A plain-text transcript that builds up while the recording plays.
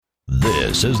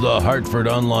This is the Hartford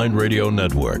Online Radio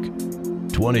Network.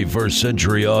 21st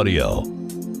Century Audio.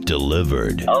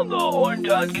 Delivered on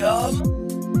thehorn.com.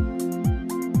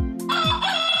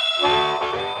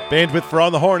 Bandwidth for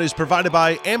On the Horn is provided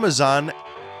by Amazon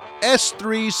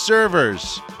S3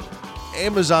 servers.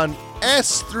 Amazon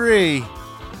S3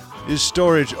 is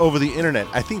storage over the internet.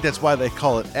 I think that's why they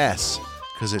call it S,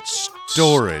 because it's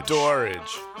storage.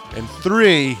 And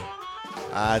 3,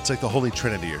 it's like the Holy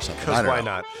Trinity or something. Because why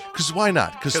not? Because why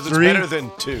not? Because it's 3, better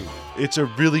than 2. It's a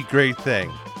really great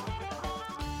thing.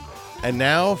 And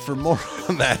now for more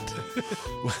on that.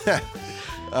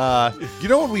 You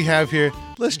know what we have here?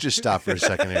 Let's just stop for a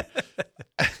second here.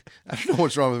 I don't know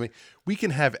what's wrong with me. We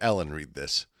can have Ellen read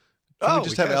this. Can we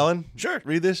just have Ellen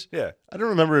read this? Yeah. I don't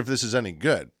remember if this is any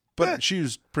good, but she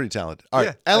was pretty talented. All right,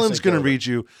 Yeah, Ellen's going to read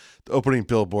you the opening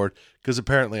billboard because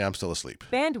apparently I'm still asleep.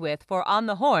 Bandwidth for On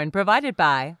the Horn provided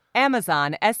by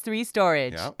Amazon S3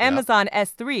 Storage. Amazon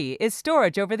S3 is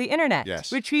storage over the internet.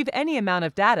 Yes. Retrieve any amount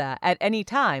of data at any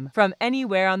time from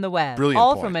anywhere on the web. Brilliant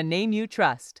All point. from a name you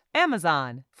trust.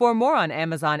 Amazon. For more on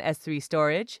Amazon S3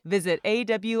 Storage, visit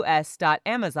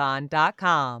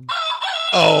aws.amazon.com.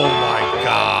 Oh my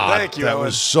God. Thank you, That Ellen.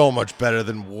 was so much better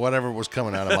than whatever was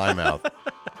coming out of my mouth.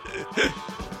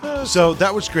 So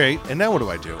that was great. And now what do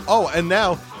I do? Oh, and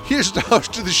now here's the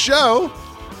host of the show.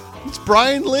 It's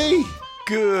Brian Lee.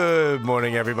 Good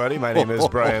morning, everybody. My name is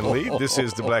Brian Lee. This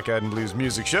is the Black Eyed and Blues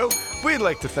Music Show. We'd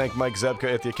like to thank Mike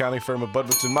Zebka at the accounting firm of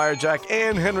Budwitz and Meyerjack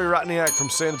and Henry Rotniak from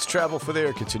Sandits Travel for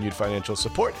their continued financial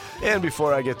support. And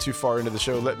before I get too far into the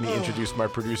show, let me introduce my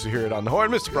producer here at On the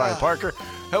Horn, Mr. Brian Parker.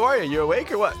 How are you? You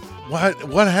awake or what?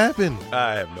 What happened?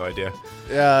 I have no idea.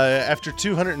 After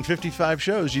 255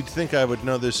 shows, you'd think I would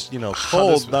know this,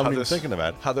 cold, not even thinking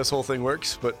about it. How this whole thing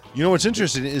works, but You know what's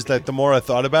interesting is that the more I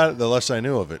thought about it, the less I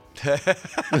knew of it.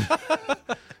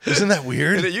 Isn't that and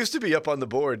weird? it used to be up on the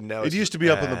board, and now It used to be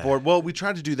up on the board. Well, we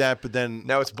tried to do that, but then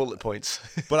Now it's bullet points.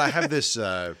 but I have this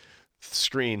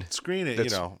Screen that's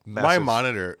my massive.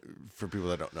 monitor, for people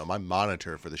that don't know, my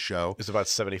monitor for the show It's about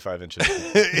 75 inches.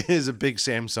 is a big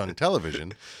Samsung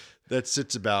television that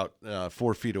sits about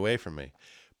 4 feet away from me.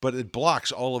 But it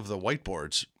blocks all of the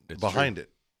whiteboards behind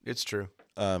it. It's true.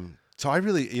 So I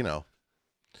really,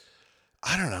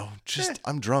 I don't know. Just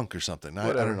I'm drunk or something.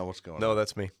 I don't know what's going on. No,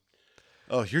 that's me.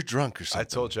 Oh, you're drunk or something. I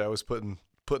told you I was putting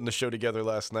the show together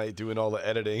last night, doing all the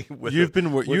editing. You're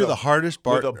the hardest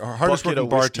bucket working of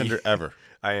bartender whiskey. ever.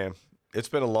 I am. It's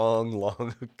been a long,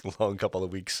 long, long couple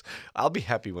of weeks. I'll be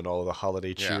happy when all of the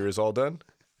holiday cheer is all done.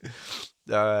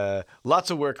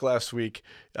 Lots of work last week.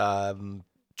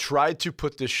 Tried to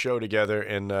put this show together,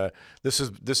 and this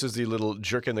is the little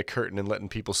jerk in the curtain and letting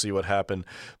people see what happened.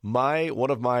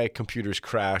 One of my computers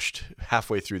crashed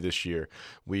halfway through this year.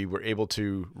 We were able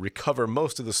to recover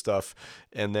most of the stuff,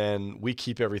 and then we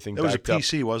keep everything It was a backed up.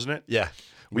 PC, wasn't it? Yeah.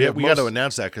 We got to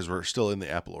announce that because we're still in the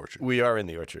apple orchard. We are in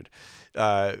the orchard.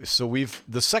 So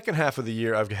the second half of the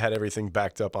year, I've had everything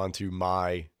backed up onto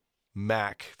my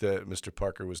Mac that Mr.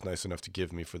 Parker was nice enough to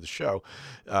give me for the show.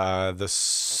 The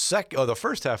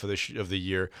first half of the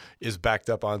year is backed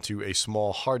up onto a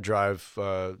small hard drive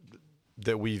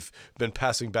that we've been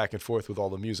passing back and forth with all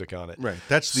the music on it. Right.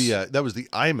 That's that was the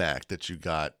iMac that you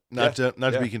got. Not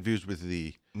to be confused with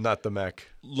the not the Mac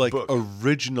book.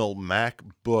 Original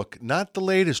MacBook, not the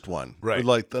latest one. Right.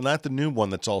 Not the new one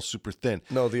that's all super thin.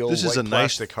 No, the old this is a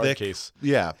nice plastic hard case.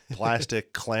 Yeah,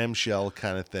 plastic clamshell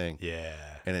kind of thing. Yeah.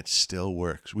 And it still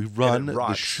works. We run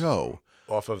the show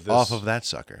off of that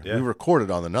sucker. Yeah. We recorded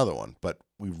on another one, but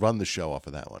we run the show off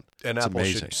of that one. And it's Apple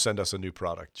amazing. should send us a new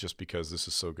product just because this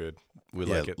is so good. We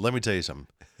like it. Let me tell you something.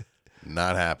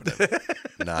 Not happening.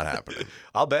 Not happening.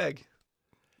 I'll beg.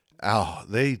 Oh,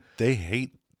 they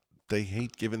hate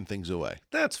giving things away.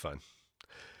 That's fine.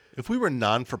 If we were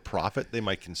non-for-profit, they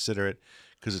might consider it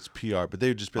because it's PR, but they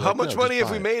would just be How like, much no, money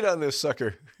just have we buy it. made on this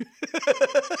sucker?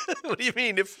 What do you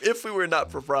mean if we were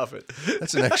not for profit?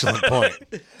 That's an excellent point.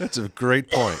 That's a great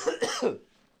point.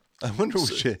 I wonder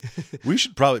we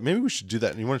should probably do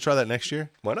that. You want to try that next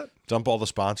year? Why not? Dump all the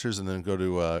sponsors and then go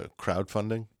to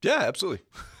crowdfunding. Yeah, absolutely.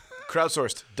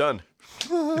 Crowdsourced. Done.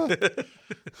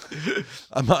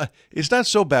 It's not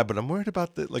so bad, but I'm worried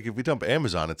about if we dump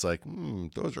Amazon, it's like,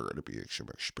 those are going to be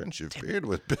expensive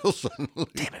bandwidth bills.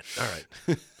 Damn it. All right.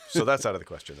 So that's out of the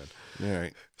question then. All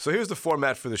right. So here's the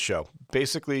format for the show.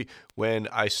 Basically, when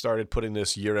I started putting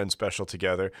this year-end special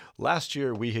together, last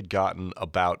year we had gotten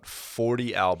about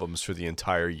 40 albums for the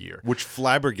entire year. Which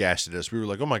flabbergasted us. We were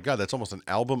like, oh my God, that's almost an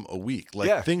album a week.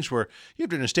 Things where, you have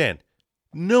to understand,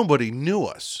 nobody knew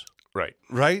us.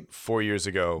 Right? 4 years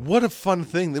ago. What a fun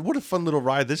thing. What a fun little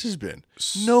ride this has been.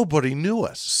 Nobody knew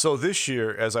us. So this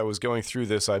year, as I was going through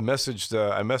this, I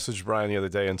messaged Brian the other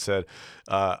day and said,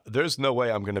 there's no way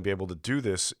I'm going to be able to do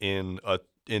this in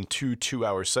 2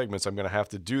 2-hour segments. I'm going to have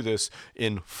to do this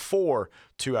in 4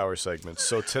 2-hour segments.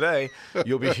 So today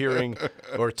you'll be hearing,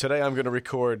 or today I'm going to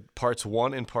record parts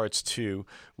 1 and parts 2,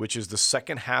 which is the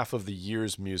second half of the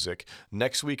year's music.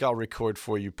 Next week I'll record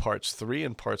for you parts 3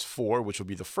 and parts 4, which will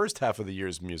be the first half of the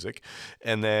year's music.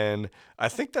 And then I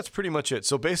think that's pretty much it.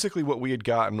 So basically what we had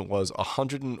gotten was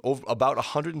about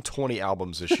 120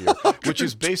 albums this year, which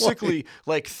is basically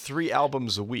like 3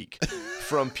 albums a week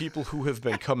from people who have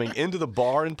been coming into the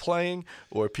bar and playing,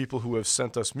 or people who have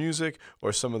sent us music,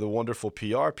 or some of the wonderful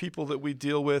PR people that we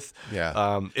deal with.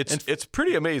 Yeah. It's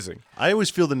pretty amazing. I always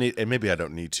feel the need, and maybe I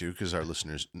don't need to because our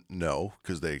listeners know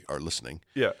because they are listening.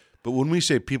 Yeah. But when we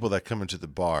say people that come into the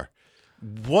bar,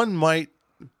 one might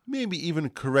maybe even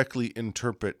correctly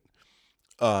interpret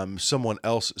someone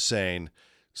else saying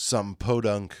some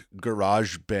podunk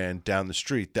garage band down the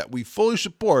street that we fully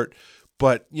support,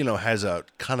 but, has a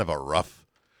kind of a rough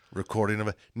recording of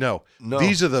it. No.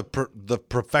 These are the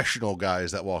professional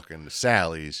guys that walk into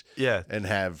Sally's and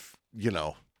have,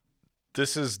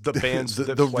 This is the bands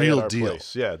that the play real at our deal.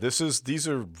 place. Yeah, these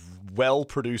are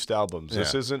well-produced albums. Yeah.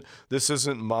 This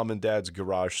isn't mom and dad's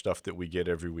garage stuff that we get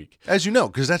every week. As you know,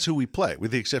 because that's who we play,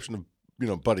 with the exception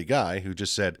of, Buddy Guy, who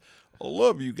just said, I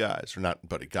love you guys. Or not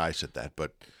Buddy Guy said that,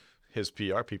 but his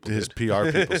PR people said,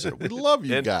 we love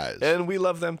you guys. And we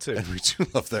love them too. And we do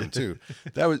love them too.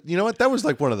 That was, that was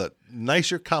like one of the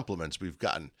nicer compliments we've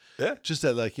gotten. Yeah. Just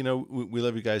that, like, we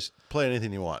love you guys. Play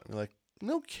anything you want. We're like,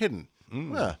 no kidding.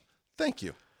 Thank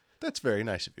you. That's very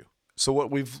nice of you. So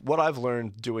what I've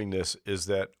learned doing this is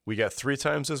that we got 3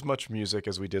 times as much music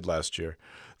as we did last year.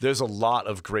 There's a lot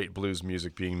of great blues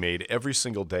music being made every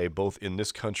single day, both in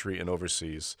this country and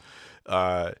overseas.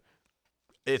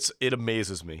 It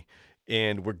amazes me.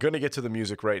 And we're going to get to the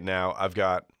music right now. I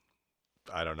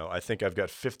think I've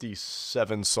got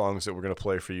 57 songs that we're going to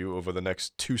play for you over the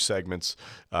next 2 segments.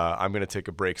 I'm going to take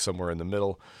a break somewhere in the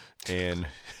middle and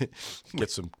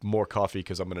get some more coffee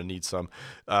because I'm going to need some.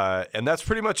 And that's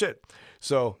pretty much it.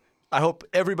 So I hope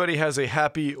everybody has a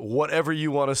happy whatever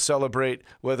you want to celebrate,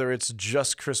 whether it's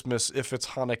just Christmas, if it's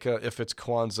Hanukkah, if it's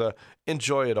Kwanzaa.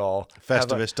 Enjoy it all.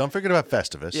 Festivus. Don't forget about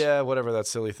Festivus. Yeah, whatever that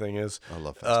silly thing is. I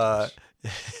love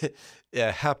Festivus.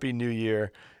 Yeah, Happy New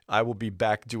Year. I will be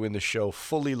back doing the show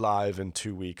fully live in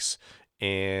 2 weeks.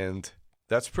 And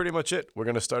that's pretty much it. We're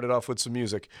going to start it off with some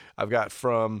music. I've got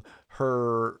from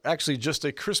her, actually just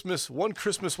one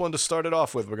Christmas one to start it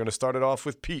off with. We're going to start it off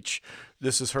with Peach.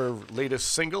 This is her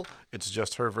latest single. It's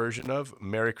just her version of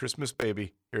Merry Christmas,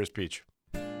 Baby. Here's Peach.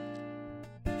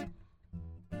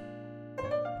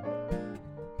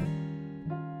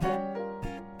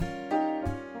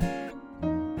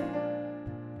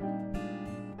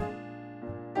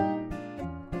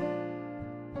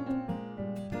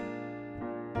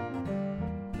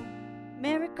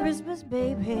 Christmas,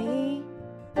 baby,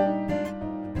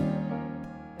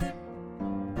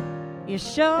 you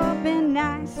sure been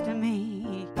nice to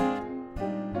me.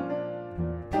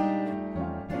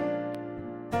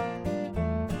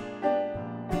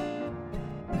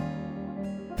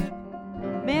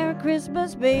 Merry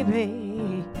Christmas,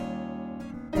 baby,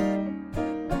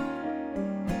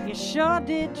 you sure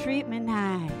did treat me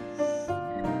nice.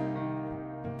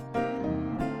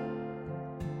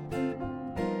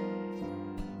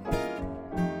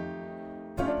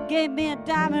 Gave me a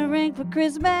diamond ring for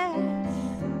Christmas.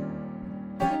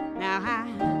 Now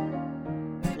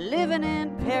I'm living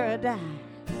in paradise.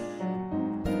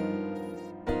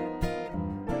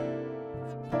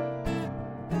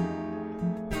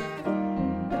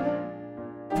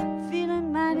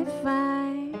 Feeling mighty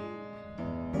fine.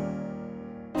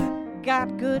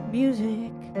 Got good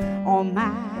music on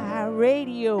my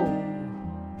radio.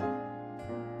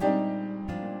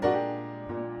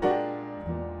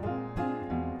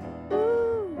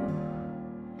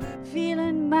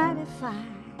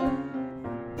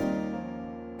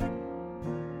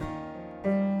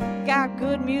 Got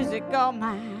good music on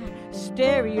my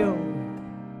stereo.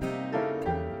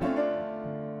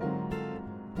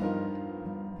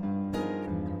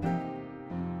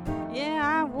 Yeah,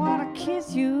 I wanna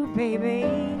kiss you, baby,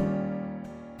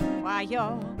 while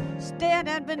you're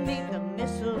standing beneath the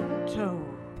mistletoe.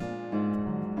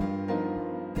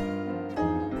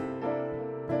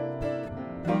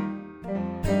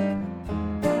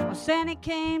 Well, Santa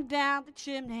came down the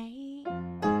chimney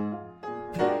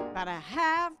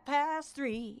about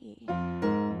 3:30.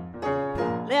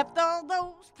 Left all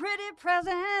those pretty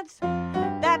presents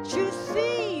that that you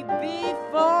see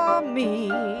before me.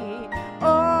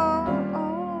 Oh,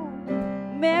 oh,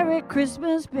 Merry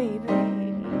Christmas, baby.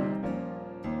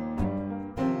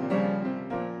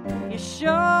 You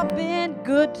sure been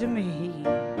good to me.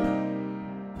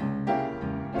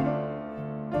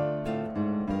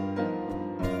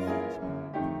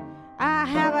 I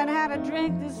haven't had a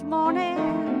drink this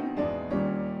morning,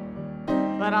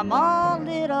 but I'm all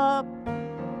lit up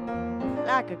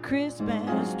like a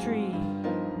Christmas tree.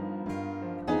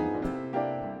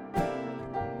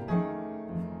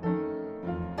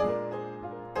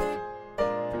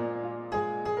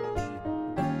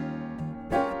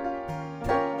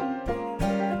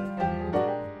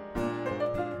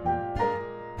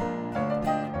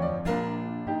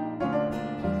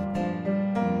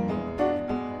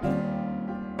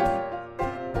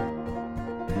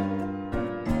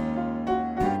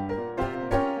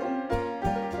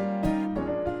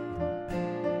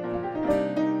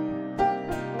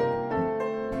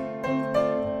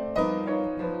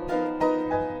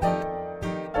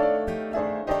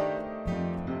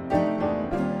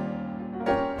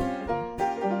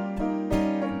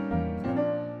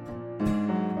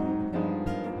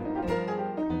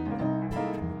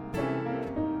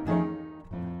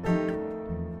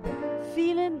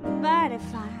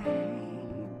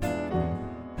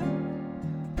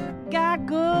 Got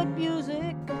good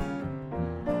music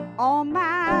on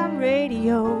my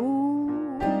radio.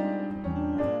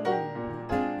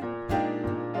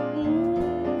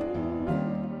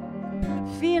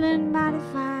 Feeling mighty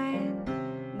fine,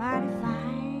 mighty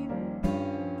fine.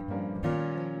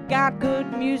 Got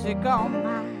good music on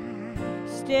my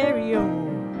stereo.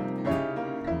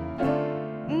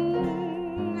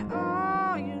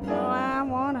 Oh, you know I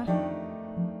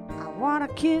wanna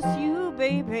kiss you,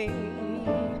 baby.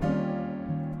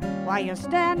 While you're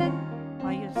standing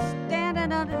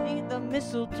underneath the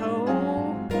mistletoe.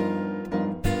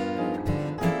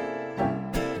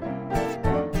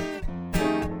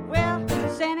 Well,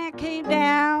 Santa came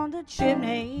down the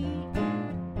chimney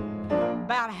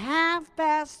about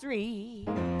 3:30.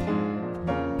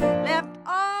 Left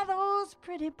all those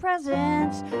pretty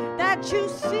presents that you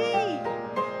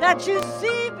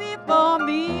see before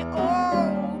me. Oh,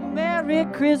 Merry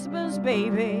Christmas,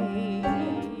 baby.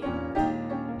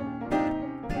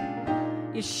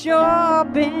 You sure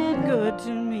been good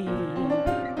to me.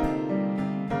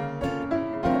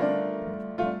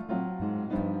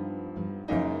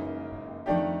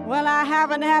 Well, I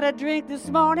haven't had a drink this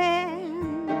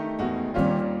morning,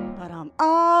 but I'm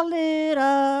all lit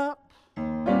up.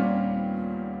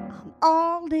 I'm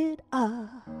all lit up.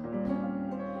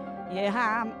 Yeah,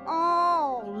 I'm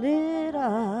all lit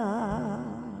up.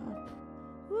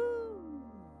 Woo.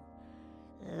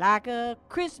 Like a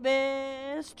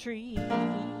Christmas tree.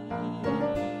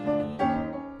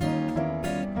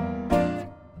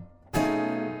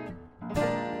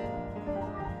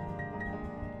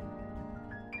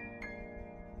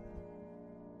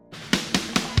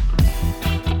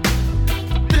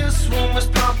 This one was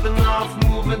popping off,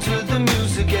 moving to the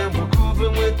music, and we're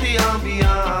grooving with the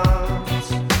ambiance.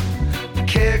 The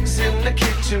kegs in the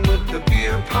kitchen with the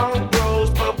beer pong bros,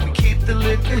 but we keep the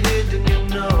liquor hidden, you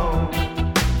know.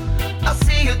 I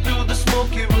see you through the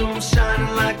smoky room,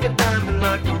 shining like a diamond,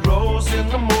 like a rose in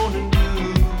the morning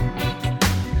dew.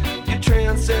 You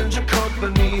transcend your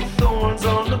company, thorns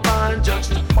on the vine,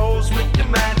 juxtaposed with your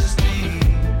majesty.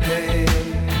 Hey,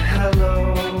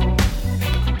 hello,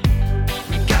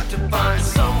 we got to find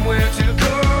somewhere to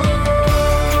go.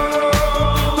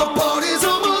 The party's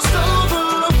almost over,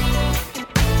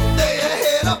 lay your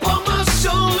head up on my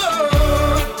shoulder.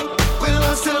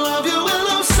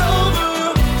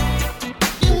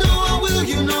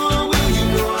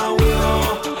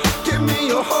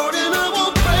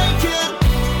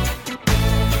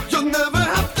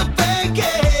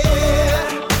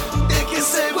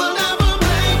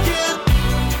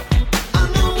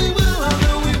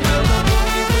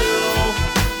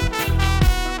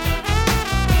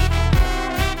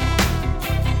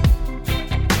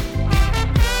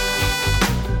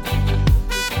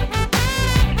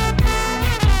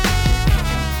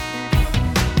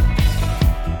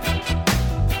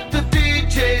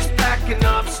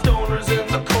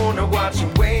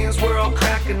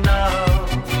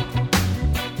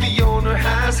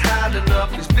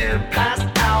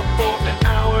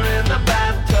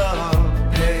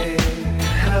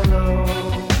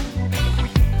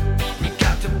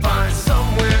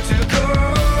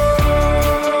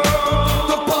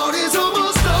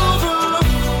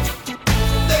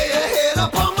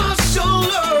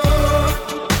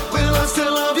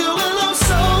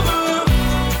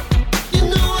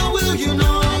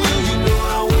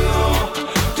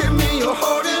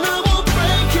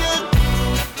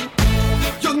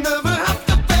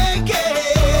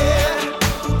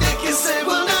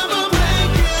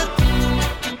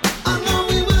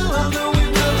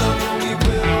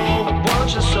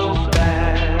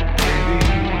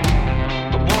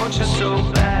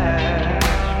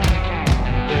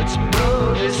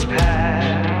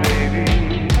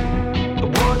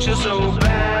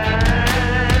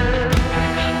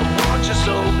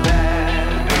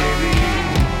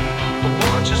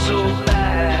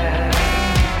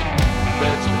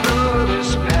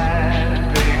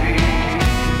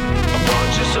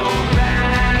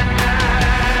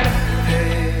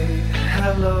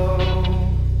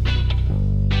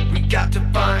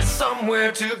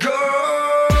 to go.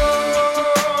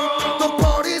 The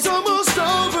party's almost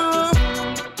over.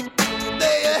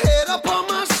 Lay your head up on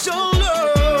my shoulder.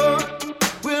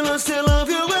 Will I still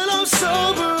love you when I'm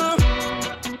sober?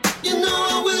 You know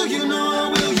I will, you know I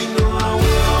will, you know I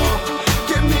will.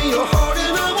 Give me your heart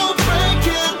and I won't break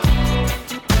it.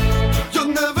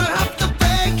 You'll never have to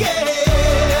beg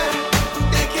it.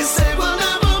 They can say we'll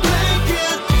never make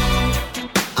it.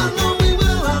 I know we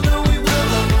will, I know we will,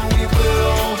 I know we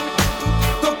will.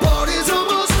 The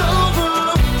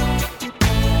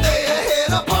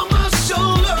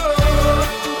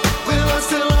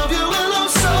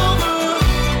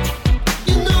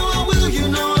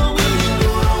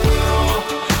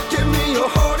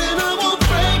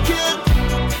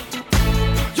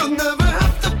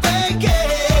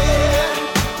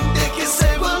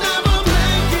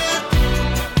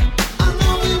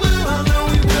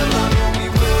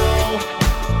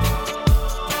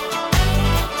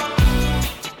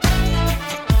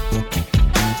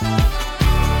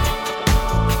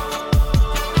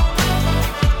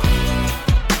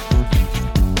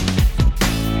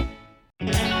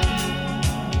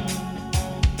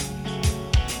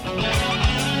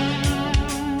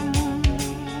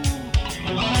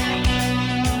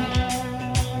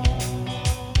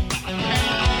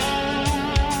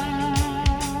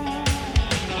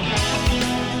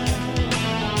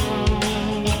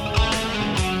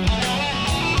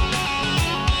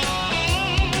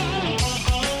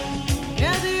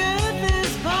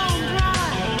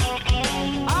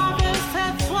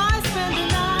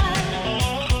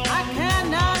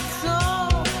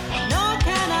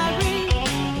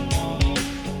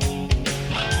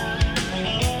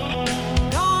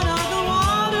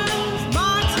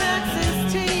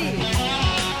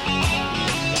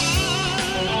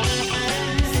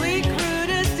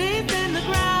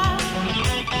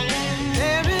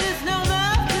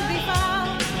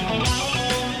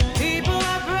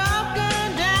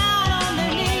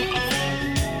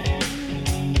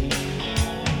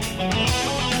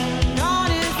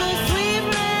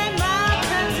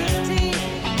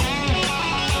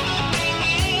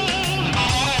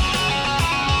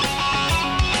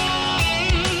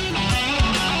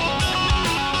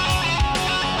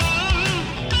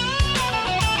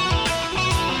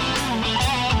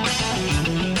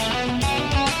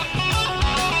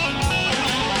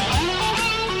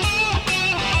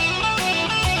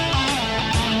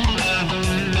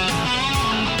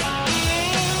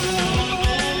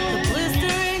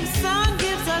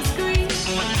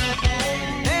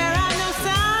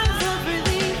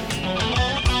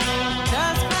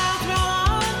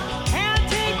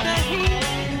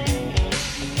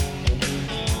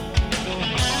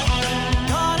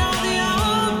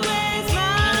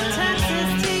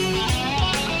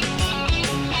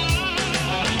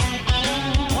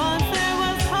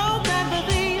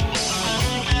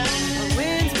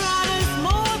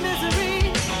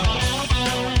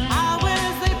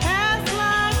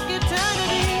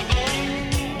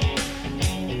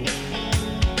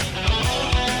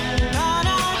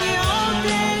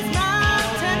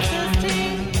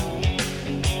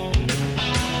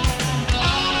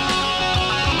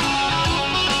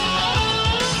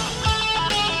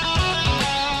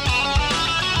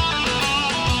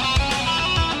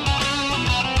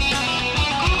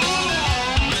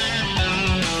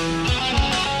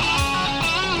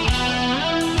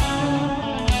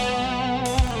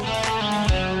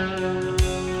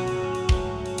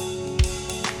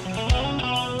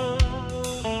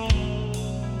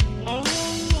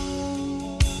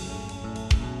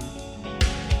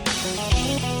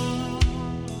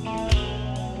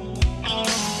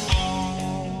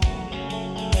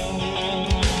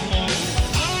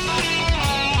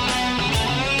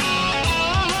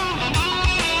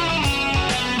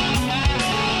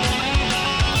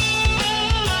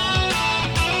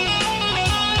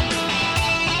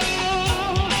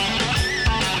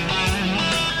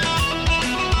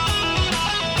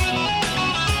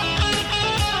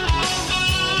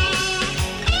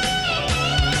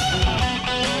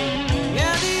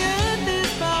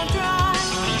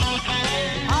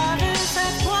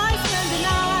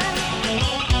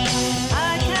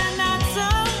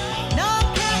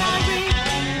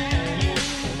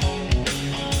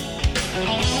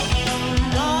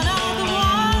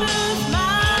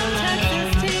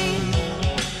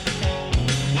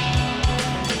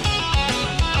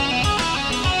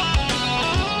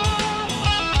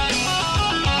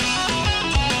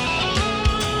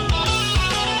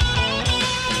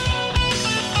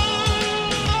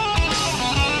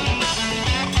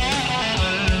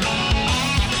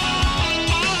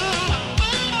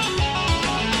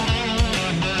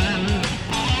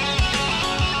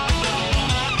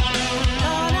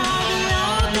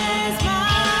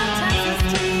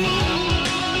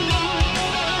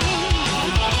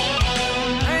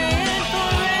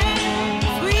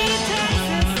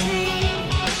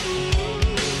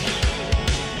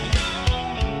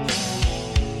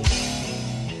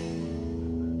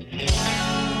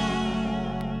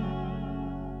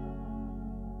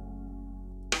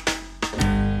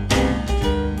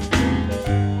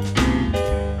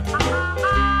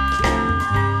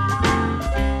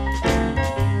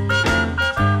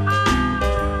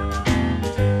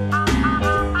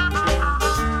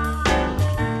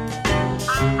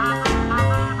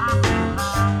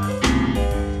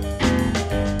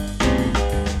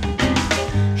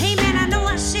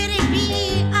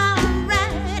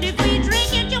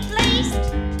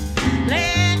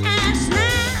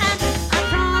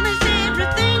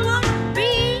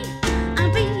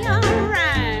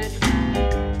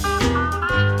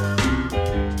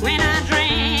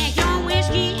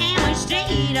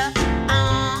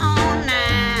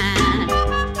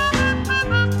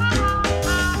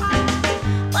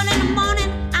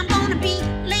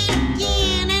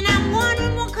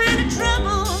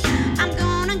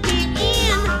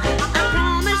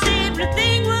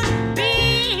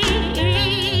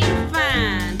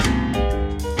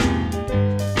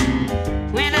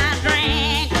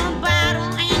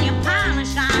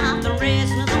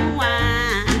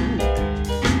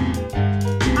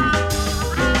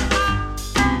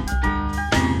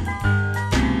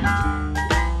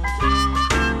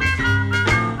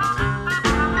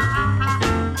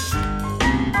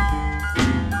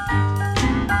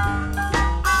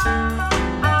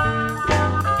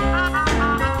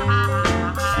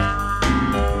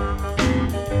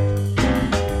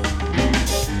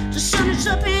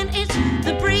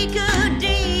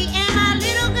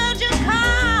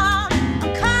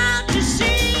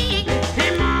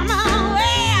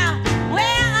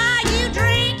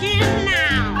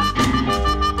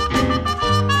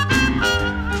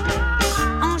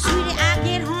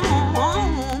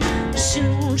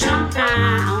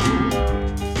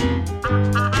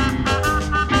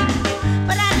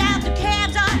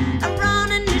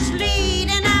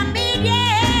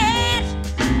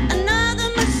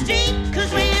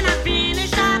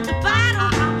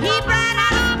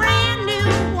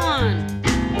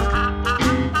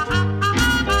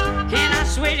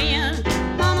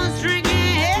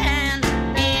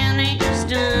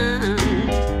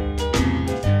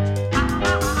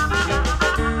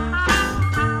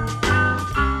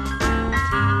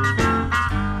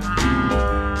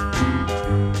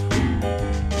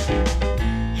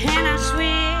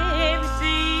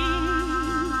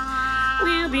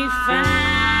be fine.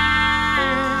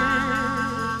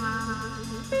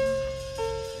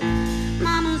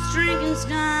 Mama's drinking's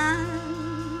gone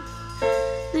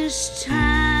this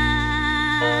time.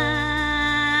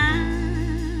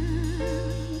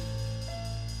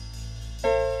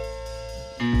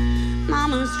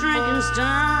 Mama's drinking's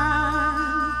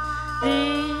done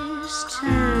this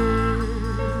time.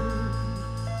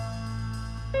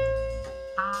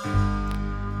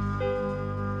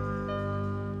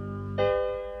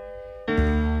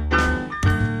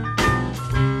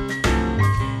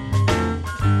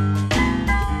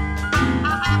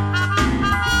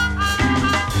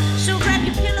 So grab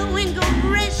your pillow and go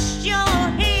rest your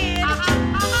head.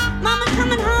 Mama's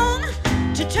coming home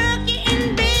to tuck you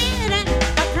in bed, and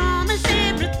I promise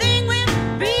everything will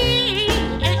be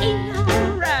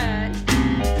alright.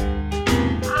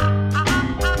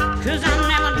 'Cause I'm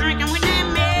never drinking with that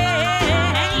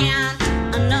man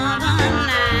another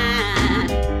night.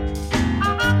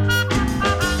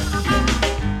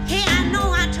 Hey, I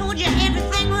know I told you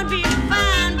everything would be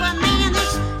fine, but man,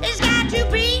 this has got to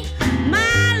be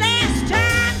my last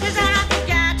time. 'Cause I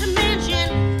forgot to mention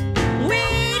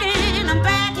when I'm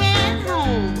back at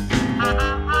home,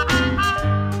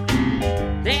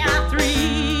 there are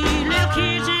 3 little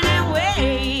kids in there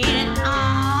waiting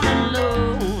all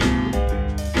alone.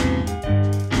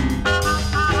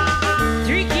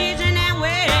 3 kids in there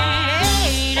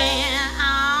waiting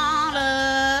all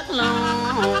alone.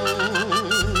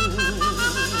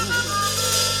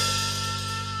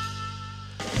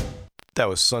 That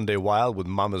was Sunday Wild with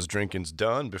Mama's Drinking's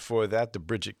Done. Before that, the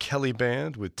Bridget Kelly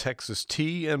Band with Texas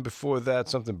Tea. And before that,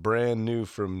 something brand new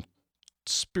from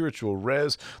Spiritual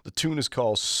Res. The tune is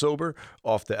called Sober,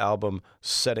 off the album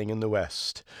Setting in the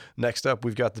West. Next up,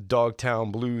 we've got the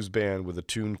Dogtown Blues Band with a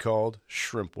tune called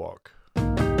Shrimp Walk.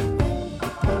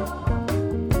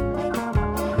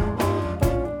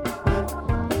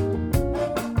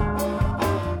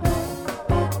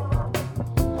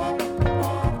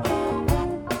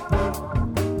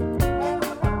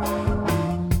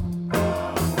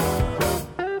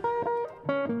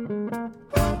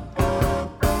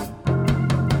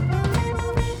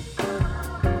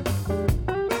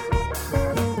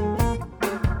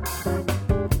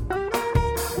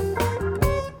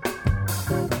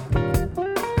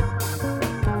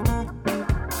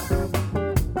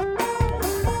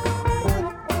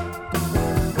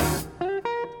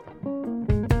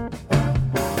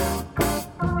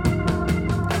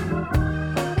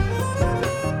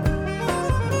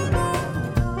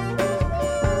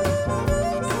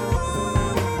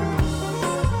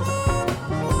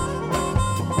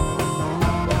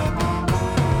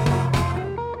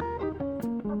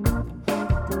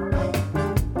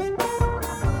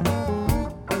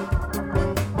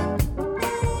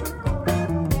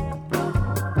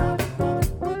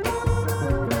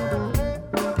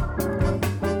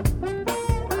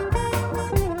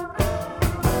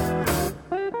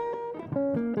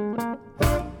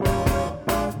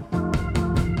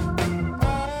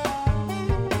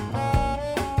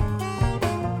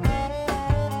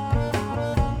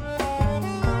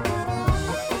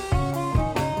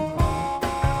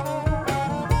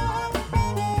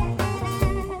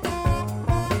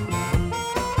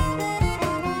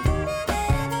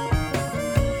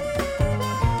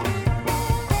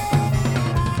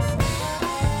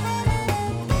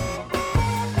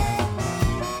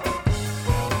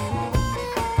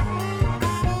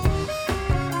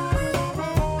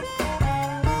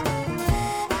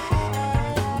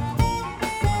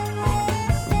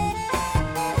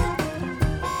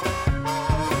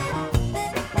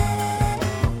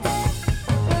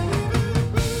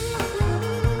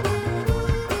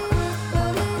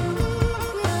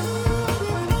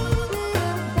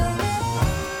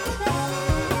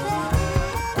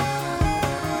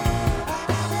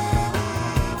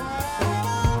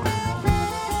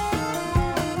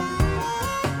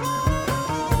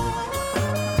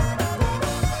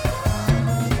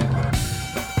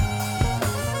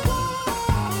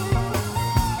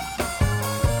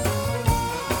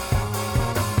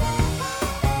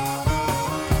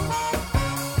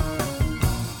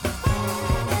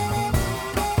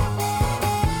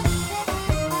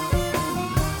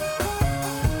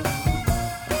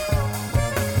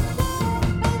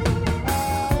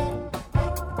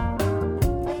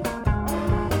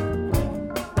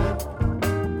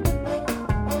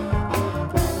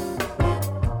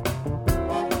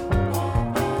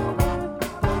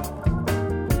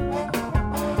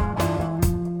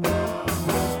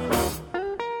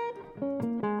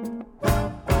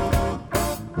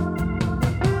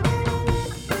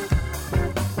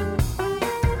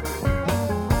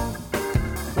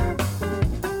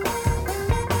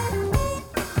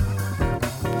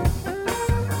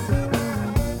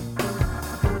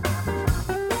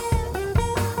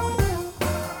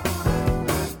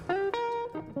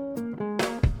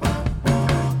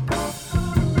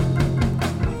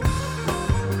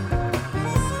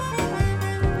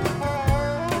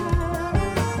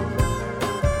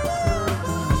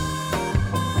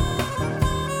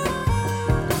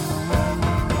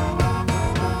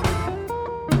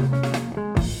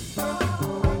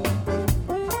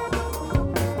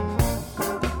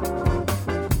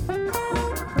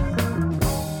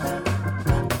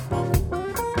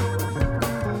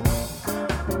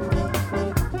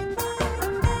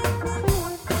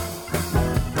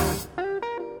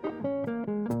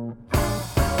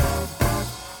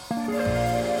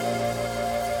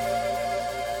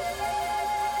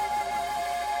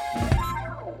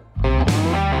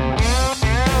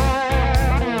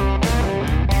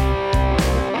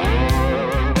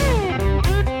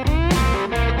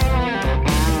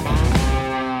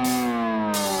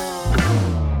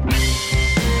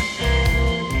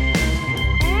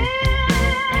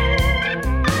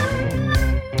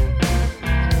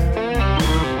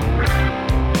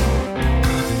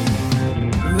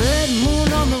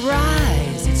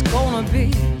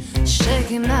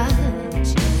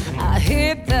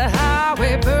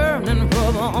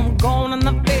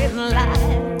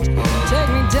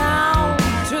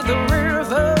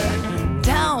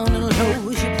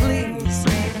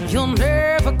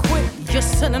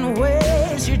 sin and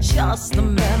ways. You're just the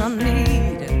man I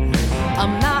need.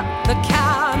 I'm not the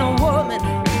kind of woman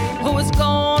who is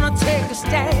gonna take a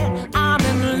stand. I'm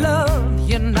in love,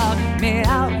 you knock me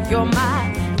out. You're my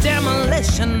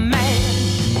demolition man.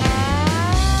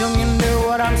 Don't you know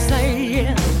what I'm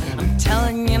saying? I'm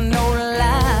telling you no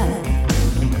lie.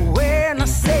 When I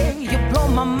say you blow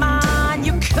my mind,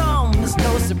 you come, there's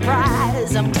no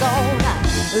surprise. I'm gonna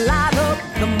light up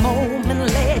the moment,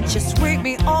 let you sweep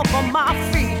me off of my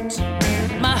feet.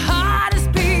 My heart is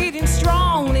beating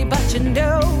strongly, but you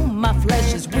know my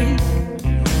flesh is weak.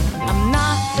 I'm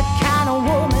not the kind of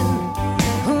woman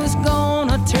who's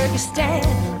gonna take a stand.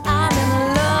 I'm in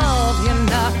love, you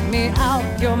knock me out,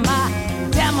 you're my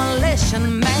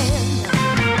demolition man.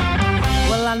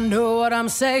 Well, I know what I'm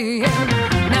saying.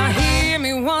 Now hear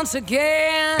me once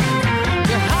again.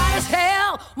 You're hot as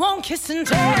hell, won't kiss and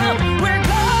tell. We're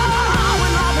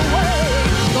going all the way,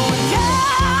 going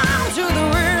down to the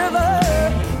river,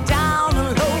 down and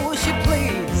low as you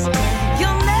please.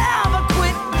 You'll never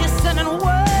quit your sinning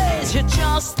ways. You're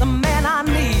just the man I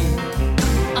need.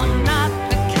 I'm not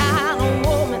the kind of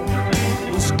woman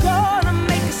who's gonna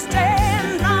make a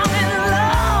stand. I'm in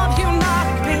love, you knock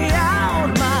me out,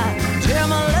 my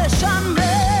demolition man.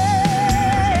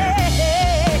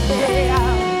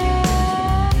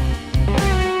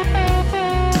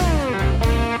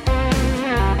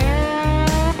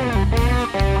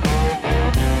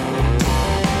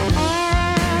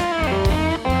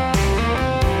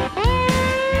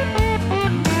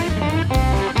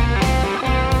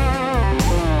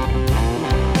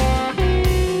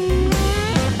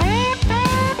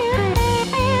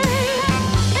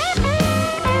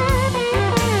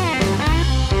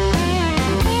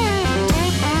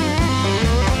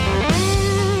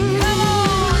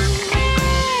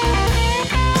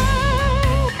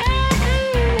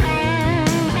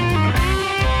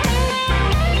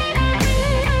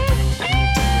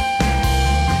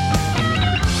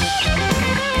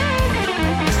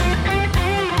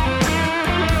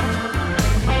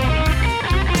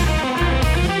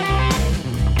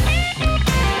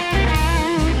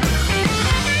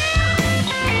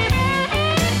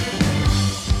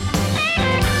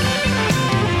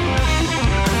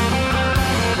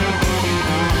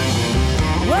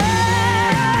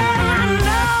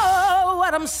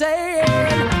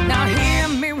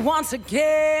 Once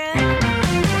again,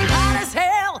 hot as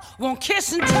hell, won't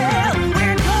kiss and tell.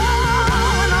 We're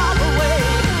going all the way,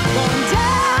 going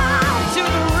down to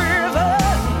the river,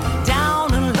 down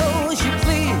and low as you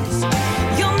please.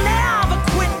 You'll never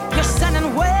quit your sinning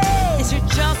ways. You're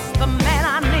just the man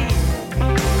I need.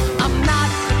 I'm not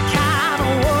the kind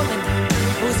of woman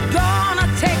who's gonna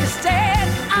take a stand.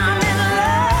 I'm in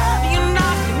love, you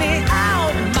knock me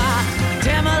out, my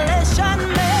demolition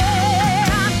man.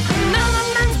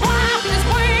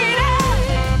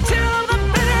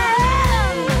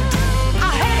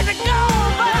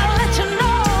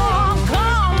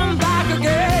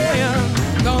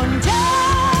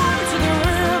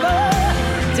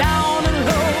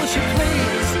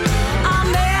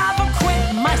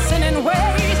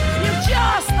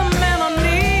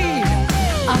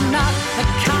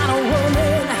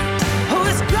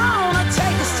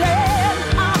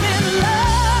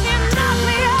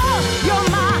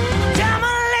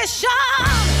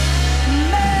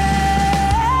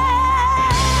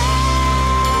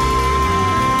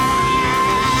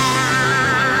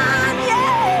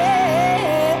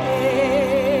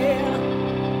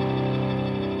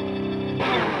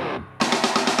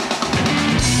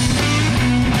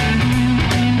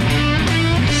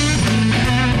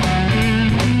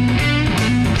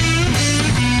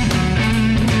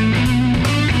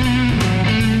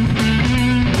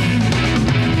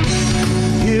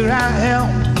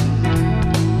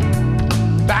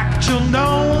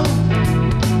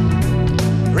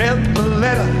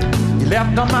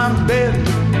 Left on my bed.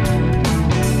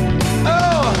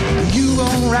 Oh, you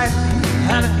gon' write,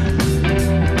 honey,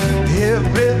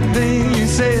 everything you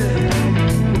said.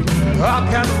 All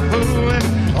kind of fooling,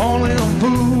 only a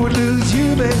fool would lose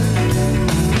you, babe.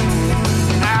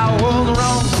 I was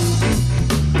wrong,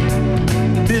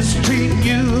 mistreating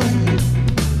you.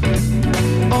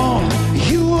 Oh,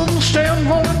 you wouldn't stand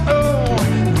for it, oh,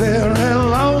 very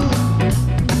long.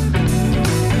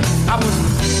 I was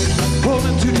pulled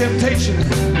into temptation.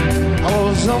 I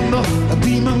was under a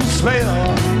demon's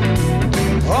spell.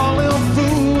 Only a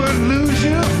fool would lose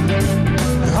you.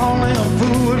 Only a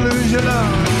fool would lose your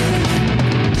love.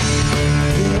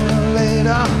 Sooner or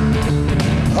later,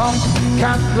 off the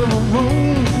count of the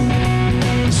moon.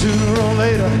 Sooner or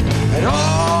later, it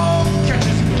all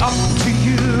catches up to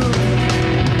you.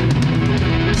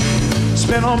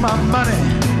 spent all my money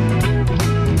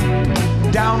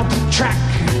down at the track,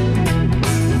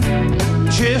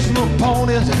 chasing the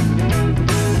ponies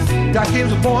and got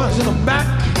games of boys in the back.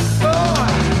 Oh,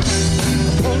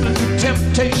 under the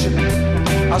temptation,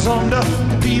 I was under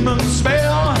a demon's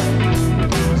spell.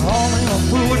 Only a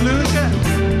fool would lose you.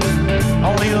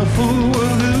 Only a fool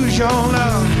would lose your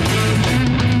love.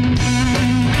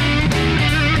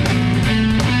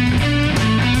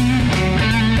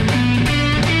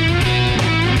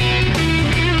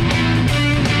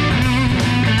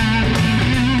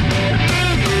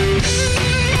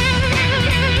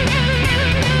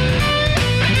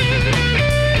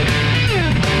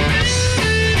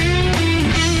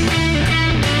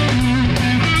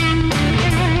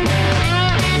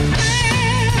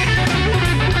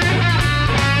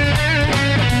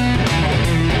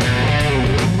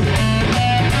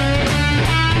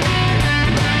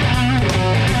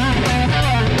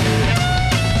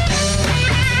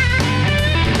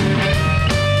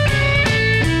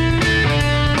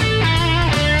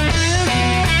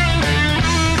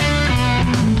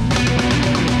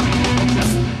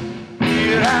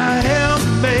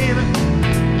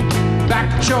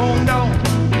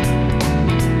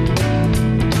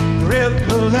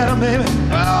 Baby,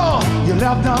 oh, you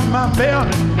left on my belt.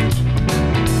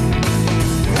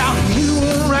 Now you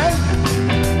were right,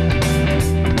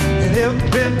 and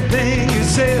everything you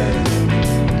said.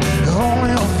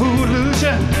 Only a fool would lose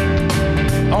you.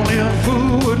 Only a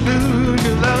fool would lose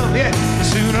your love. Yeah,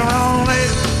 sooner or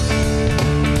later.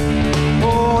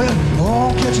 Oh, it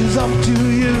all catches up to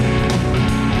you.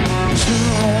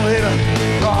 Sooner or later,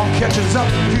 it all catches up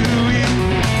to you.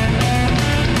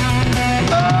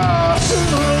 Oh,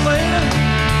 sooner or later,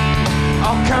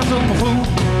 all kinds of a fool.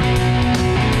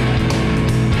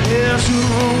 Yeah,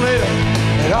 sooner or later,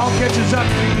 it all catches up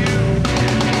to you.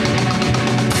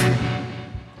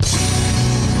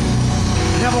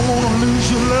 Never wanna lose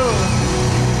your love.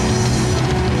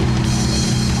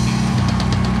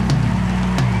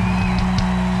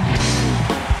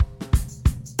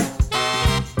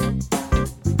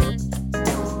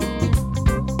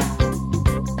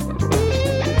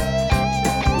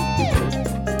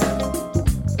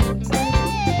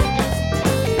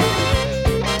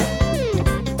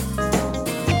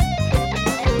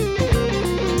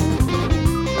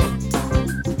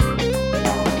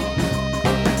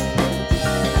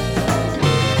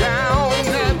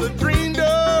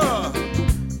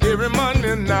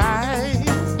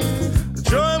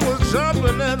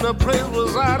 The place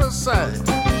was out of sight.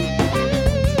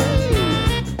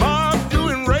 Bob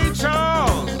doing Ray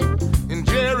Charles and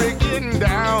Jerry getting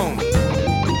down.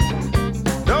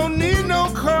 Don't need no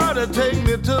car to take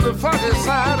me to the funky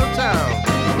side of town.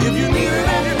 If you need an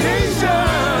education,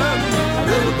 a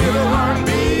little bit of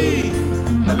R&B,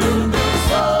 a little bit of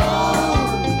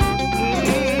soul,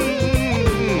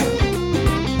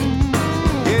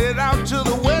 headed out to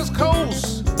the West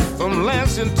Coast from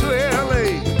Lansing to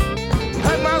LA.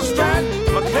 My strap,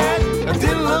 my cat, I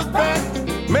didn't look back.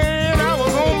 Man, I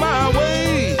was on my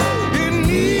way. Didn't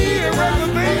need a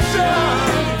reservation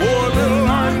for a little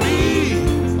R&B,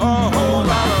 a whole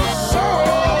lot of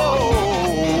soul.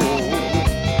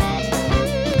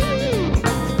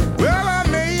 Well, I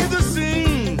made the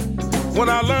scene when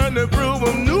I learned the groove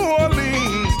of New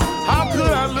Orleans. How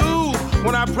could I lose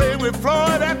when I played with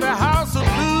Floyd at the House of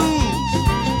Blues?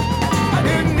 I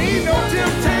didn't need no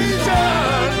temptation.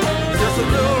 Just a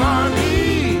little R&B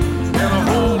and a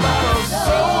whole lot of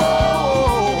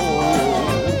soul.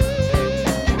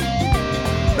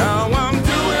 Now I'm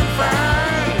doing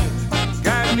fine.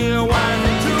 Got me a wife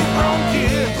and 2 grown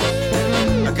kids.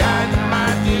 I got my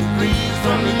degrees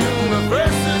from the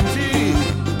university.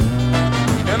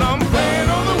 And I'm playing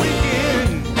on the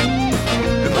weekend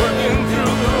and working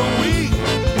through the week.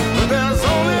 But there's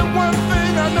only one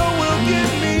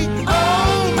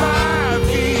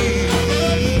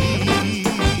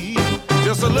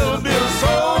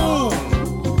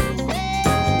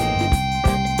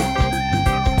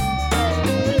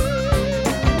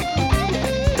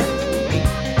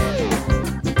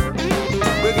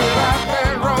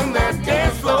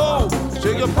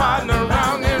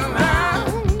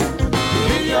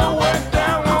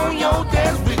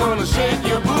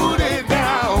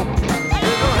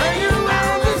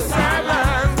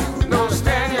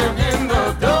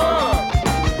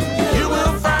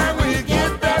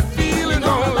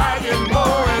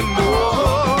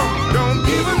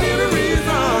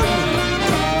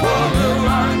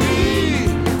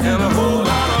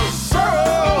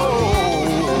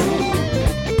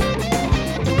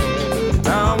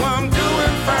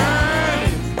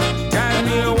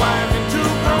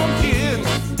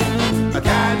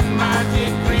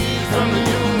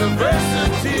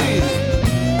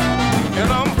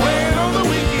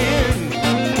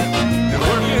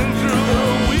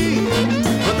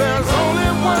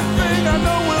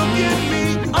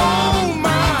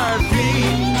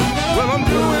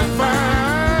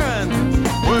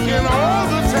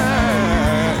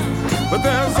But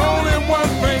there's only one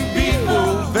thing,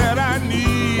 people, that I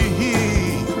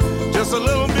need. Just a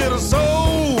little bit of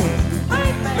soul.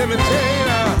 Let me tell you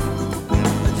now.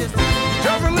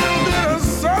 Just a little bit of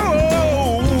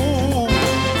soul.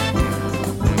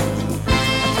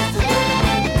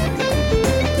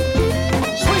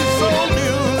 Sweet soul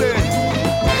music.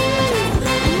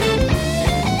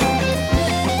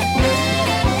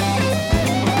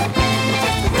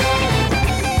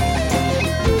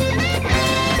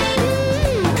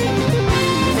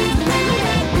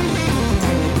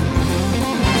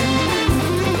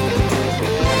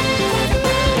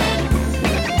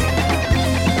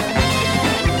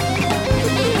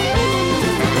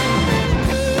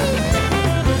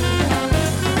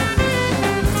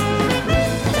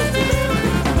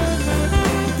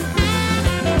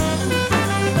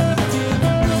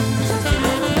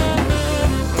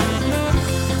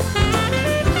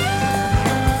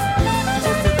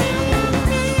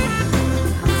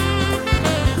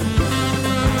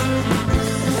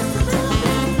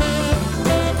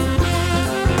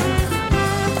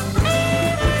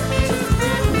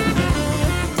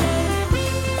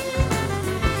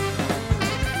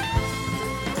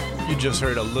 Just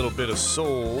heard a little bit of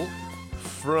soul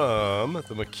from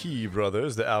the McKee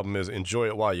Brothers. The album is Enjoy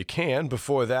It While You Can.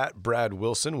 Before that, Brad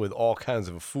Wilson with All Kinds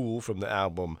of a Fool from the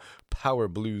album Power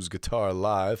Blues Guitar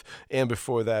Live. And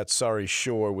before that, Sorry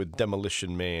Shore with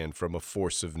Demolition Man from A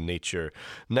Force of Nature.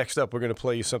 Next up, we're going to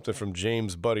play you something from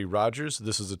James Buddy Rogers.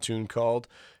 This is a tune called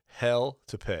Hell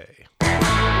to Pay.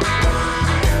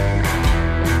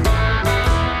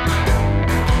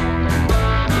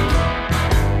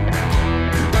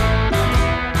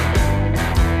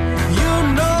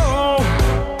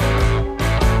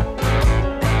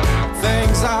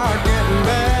 Are getting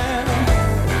bad.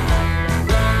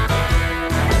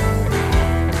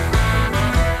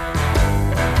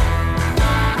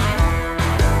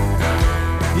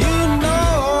 You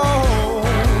know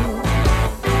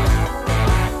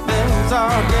things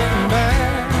are getting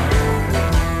bad.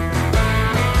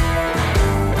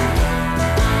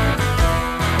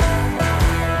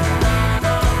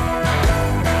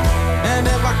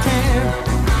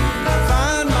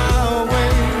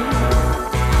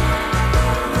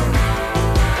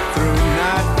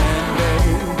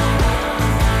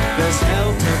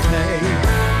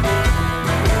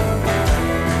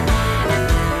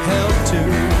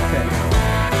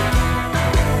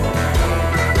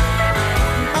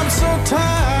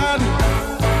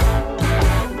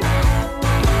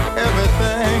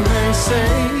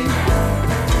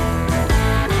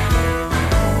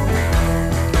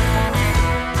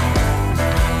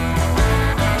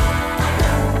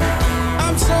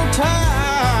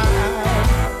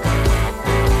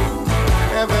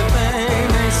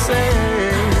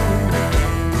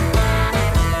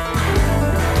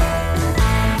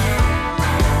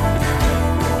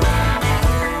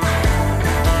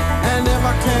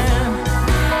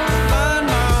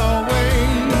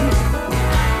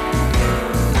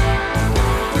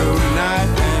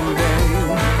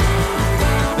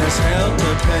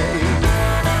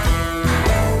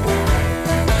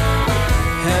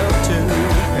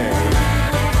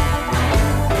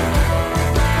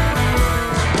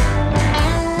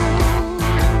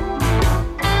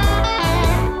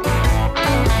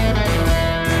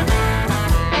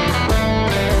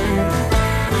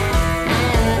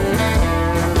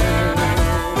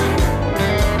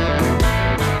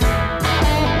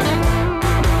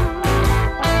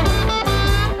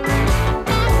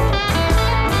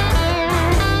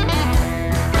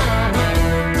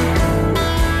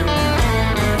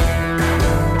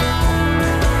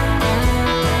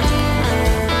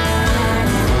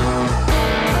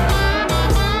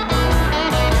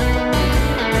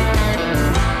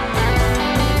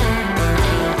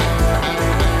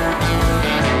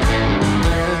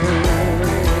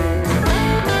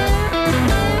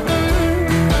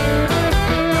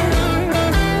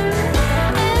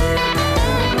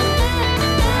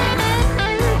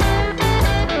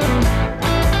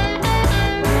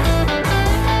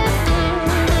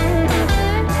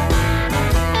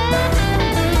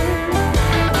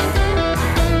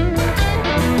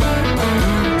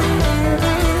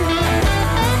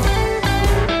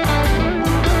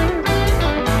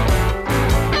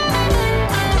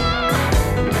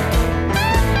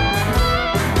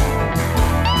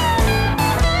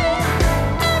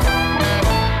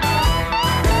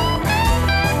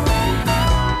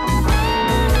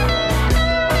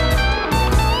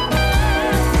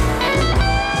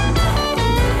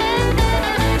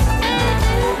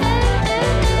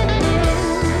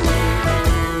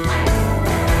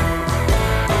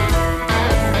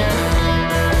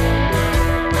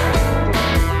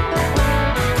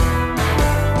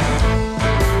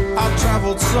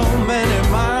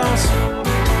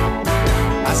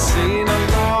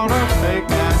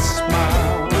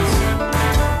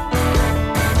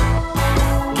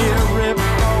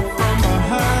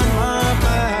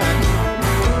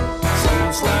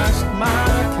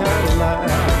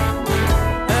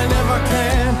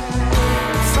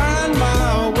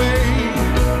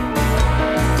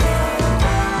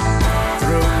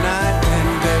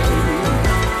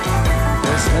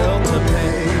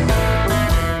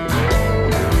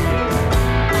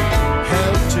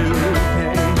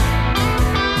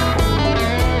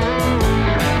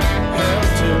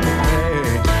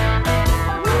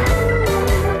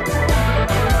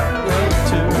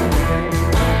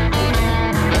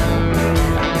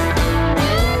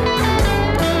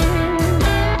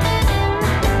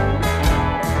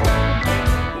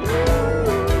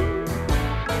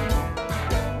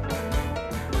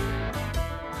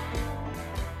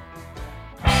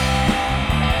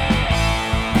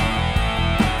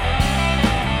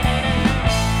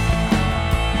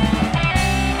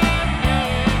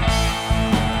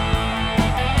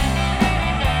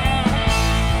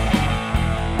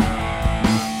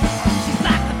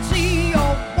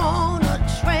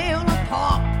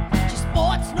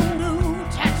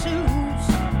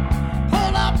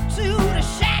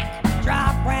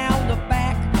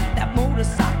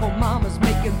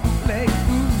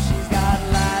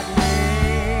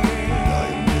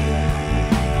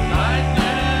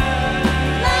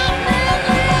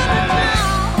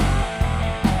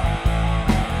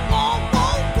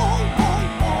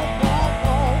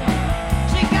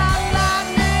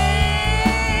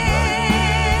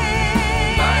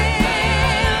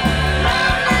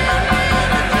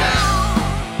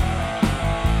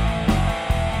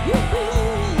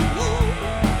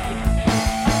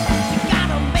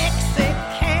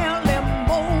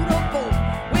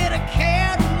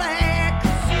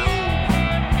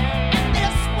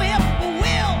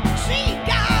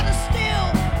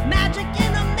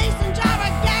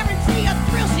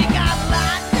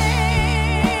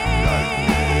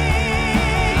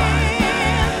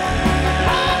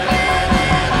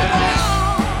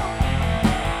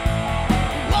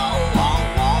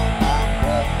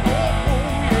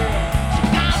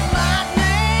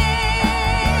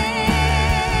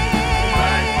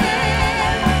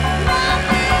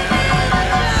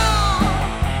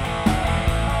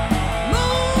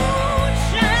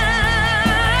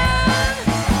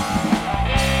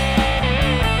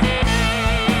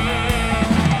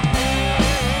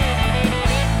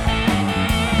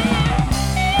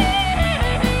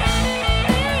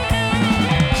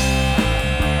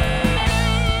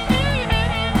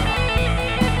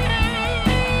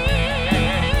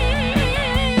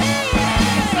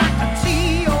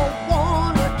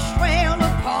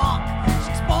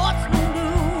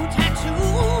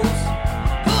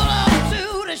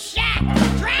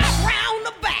 drive round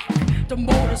the back. The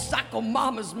motorcycle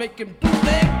mama's making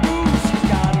bootleg moves. She's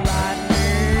got lightning.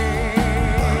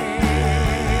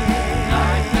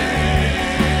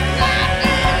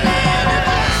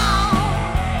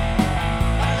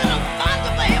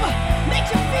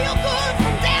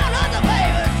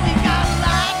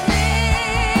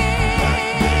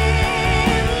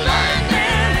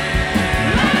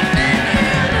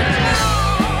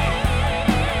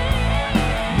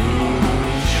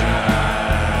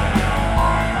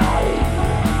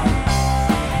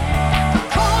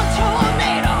 Control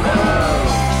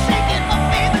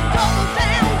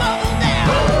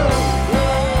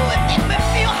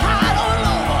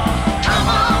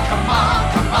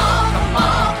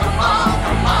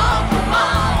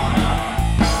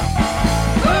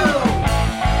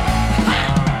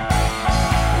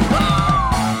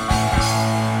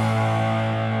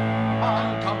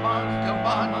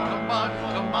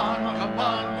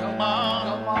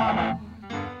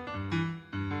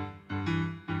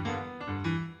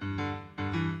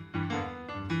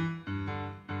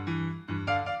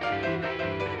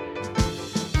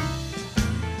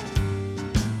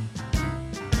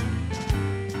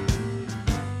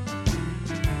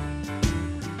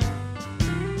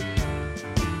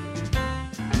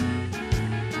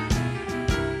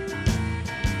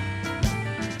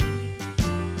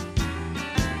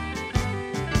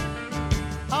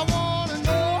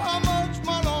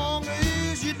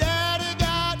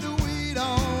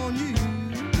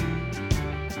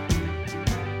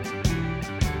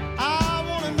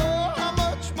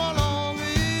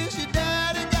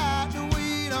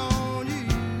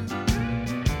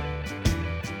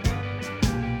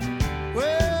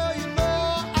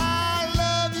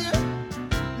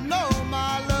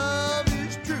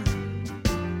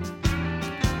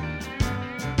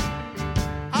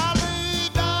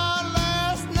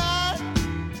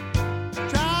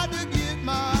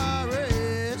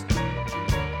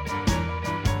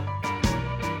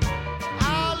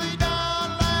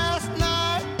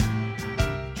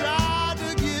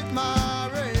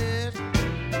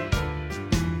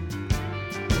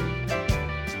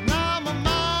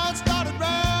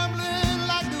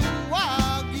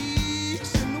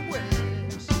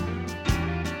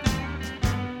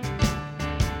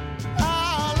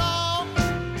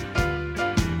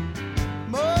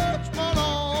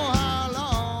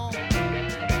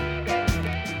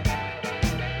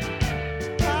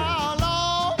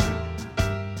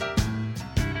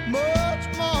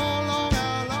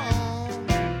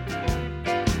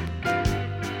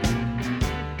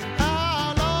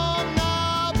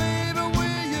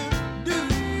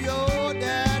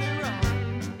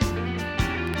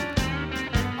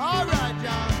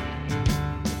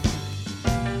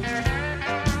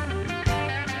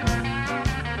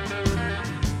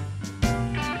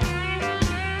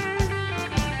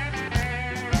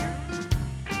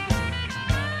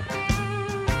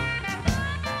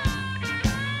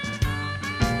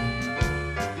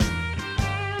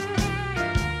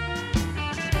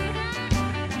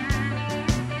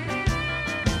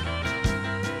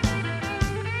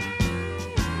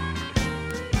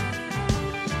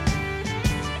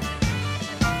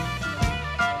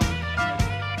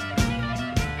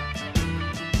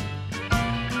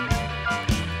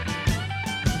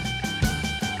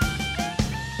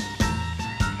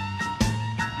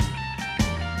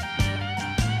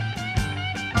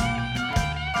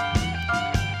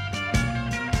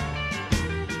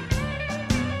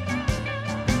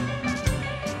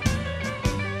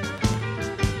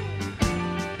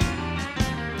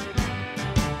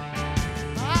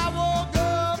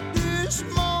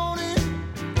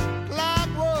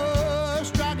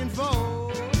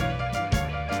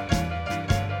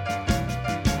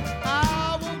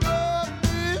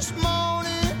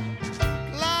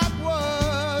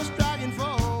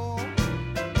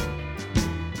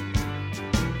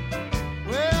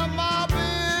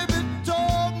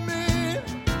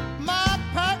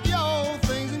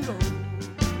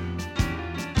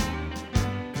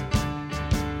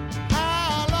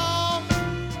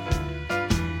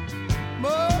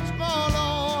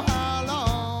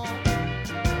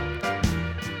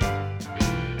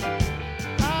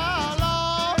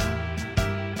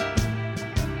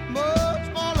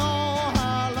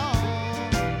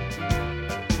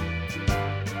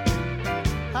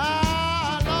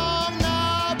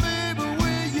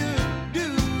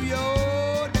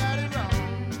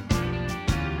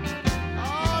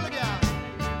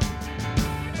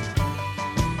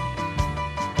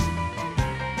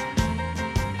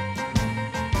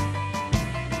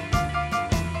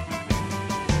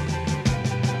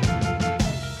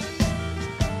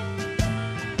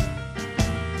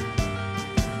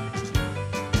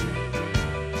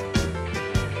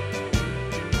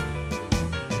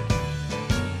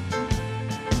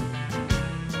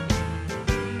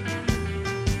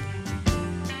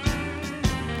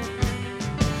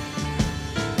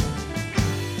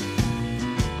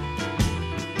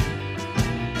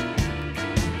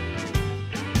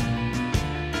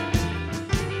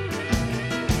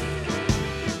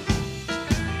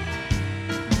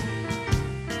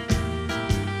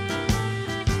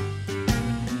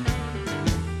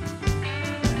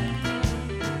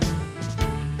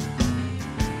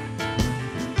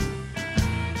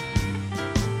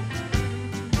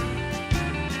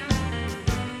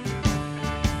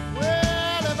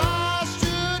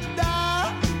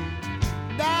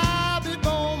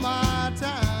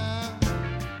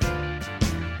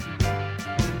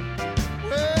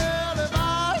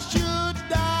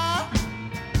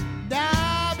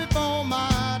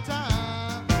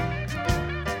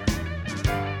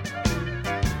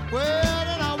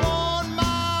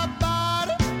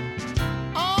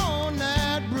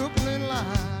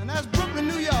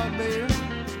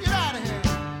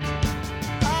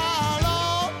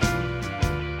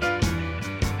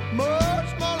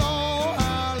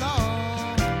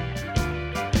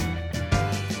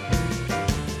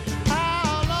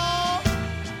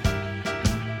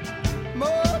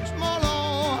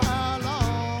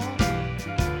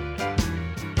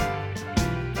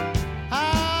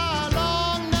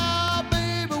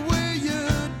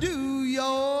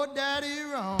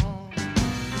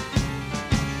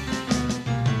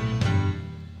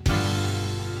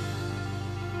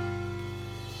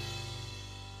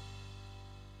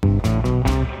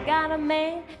got a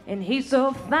man, and he's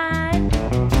so fine.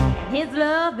 His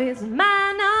love is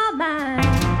mine, all mine.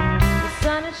 The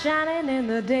sun is shining and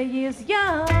the day is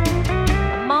young.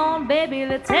 Come on, baby,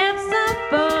 let's have some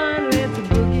fun. Let's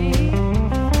boogie.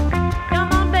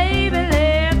 Come on, baby,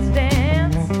 let's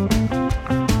dance.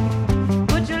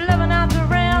 Put your loving arms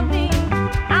around me.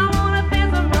 I wanna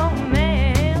feel some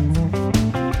romance.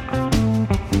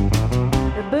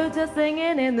 The birds are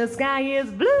singing and the sky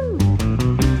is blue.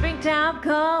 Springtime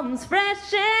comes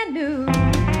fresh and new.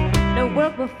 No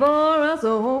work before us,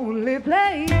 only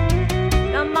play.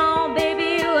 Come on,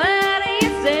 baby, what do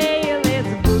you say? Let's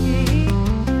boogie.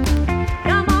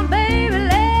 Come on, baby,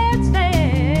 let's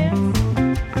dance.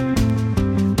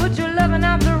 Put your loving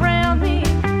arms around me.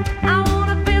 I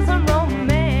wanna feel some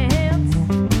romance.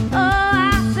 Oh,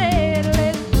 I said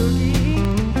let's boogie.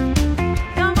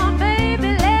 Come on, baby,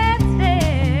 let's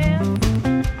dance.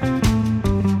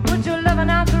 Put your loving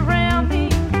arms around me.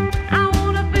 I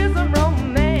wanna feel some romance.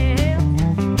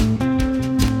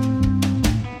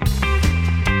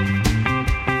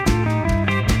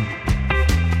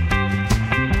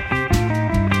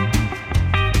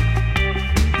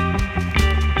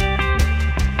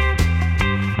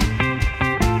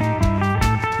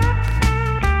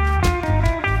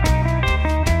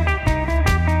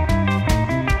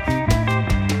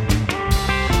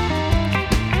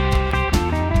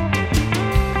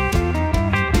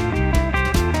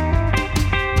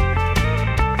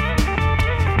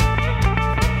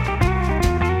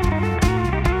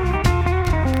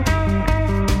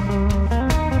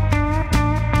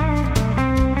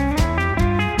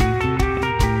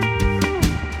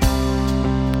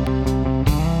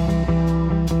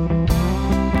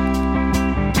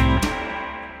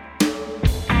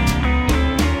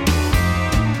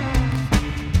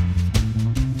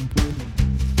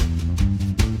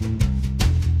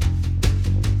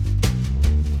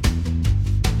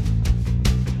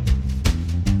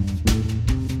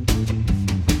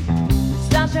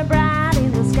 Stars shine bright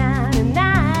in the sky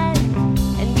tonight,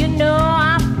 and you know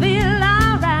I feel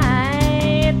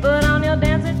alright. Put on your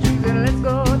dancing shoes and let's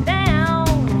go down.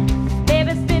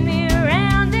 Baby, spin me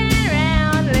round and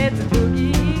round. Let's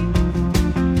boogie.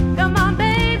 Come on,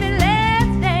 baby,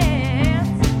 let's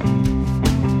dance.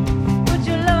 Put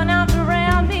your loving arms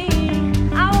around me.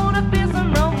 I wanna feel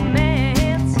some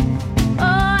romance. Oh,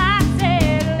 I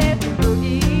said let's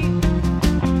boogie.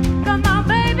 Come on,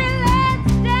 baby,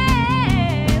 let's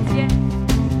dance. Yeah.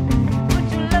 Put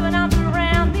your loving arms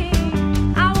around me.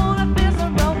 I wanna feel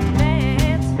some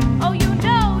romance. Oh, you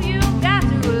know you got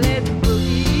to let's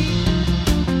boogie.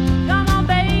 Come on,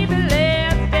 baby,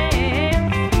 let's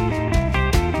dance.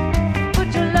 Put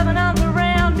your loving arms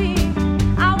around me.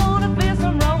 I wanna feel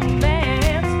some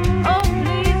romance. Oh,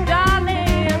 please,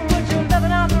 darling, put your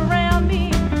loving arms around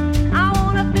me. I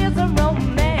wanna feel some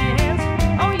romance.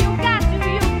 Oh, you got to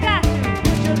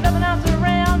put your loving arms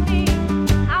around me.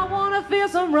 I wanna feel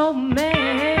some romance.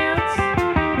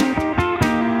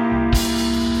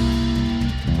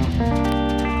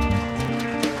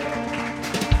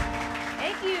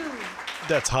 Thank you.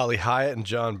 That's Holly Hyatt and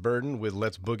John Burden with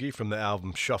Let's Boogie from the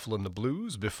album Shufflin' the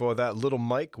Blues. Before that, Little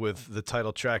Mike with the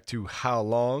title track to How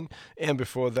Long. And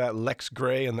before that, Lex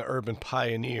Gray and the Urban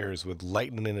Pioneers with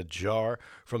Lightning in a Jar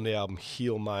from the album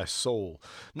Heal My Soul.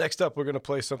 Next up, we're going to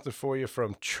play something for you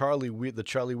from the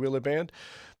Charlie Wheeler Band.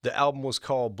 The album was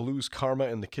called Blues Karma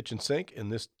in the Kitchen Sink,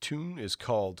 and this tune is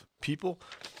called People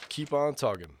Keep On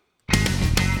Talking.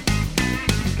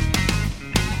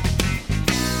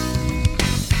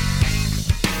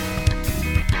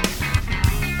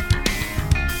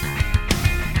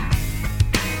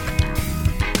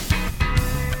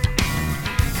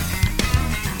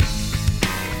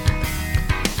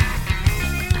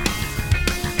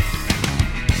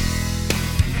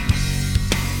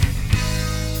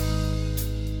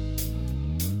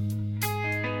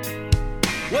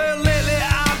 Well, lately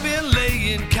I've been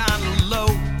laying kinda low,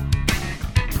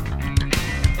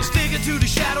 sticking to the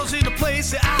shadows in the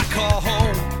place that I call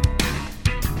home.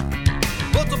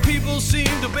 But the people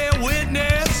seem to bear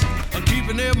witness, I'm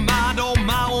keeping their mind on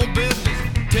my own business,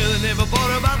 telling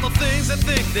everybody about the things they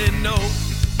think they know.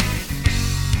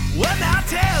 Well, now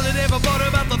telling everybody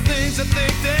about the things they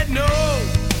think they know.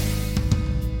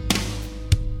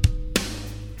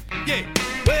 Yeah,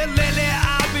 well, lately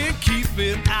I've been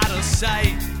keeping out of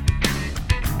sight.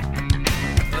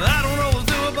 I don't know what's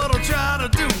doing, but I'm trying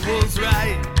to do what's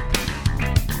right.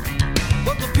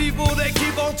 But the people, they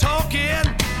keep on talking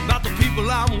about the people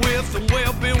I'm with and where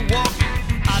I've been walking.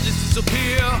 I just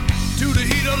disappear to the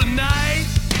heat of the night.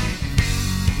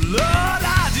 Lord,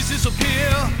 I just disappear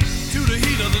to the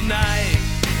heat of the night.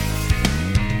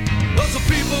 But some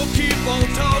people people keep on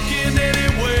talking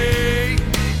anyway.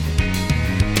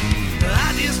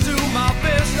 I just do my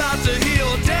best not to hear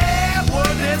a damn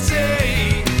word they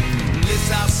say.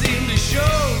 Least I seem to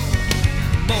show.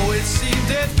 More it seems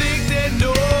they think they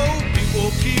know.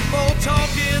 People keep on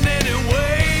talking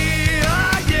anyway.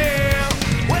 Ah, yeah.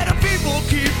 Where the people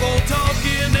keep on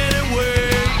talking anyway.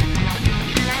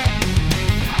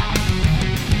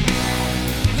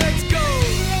 Let's go.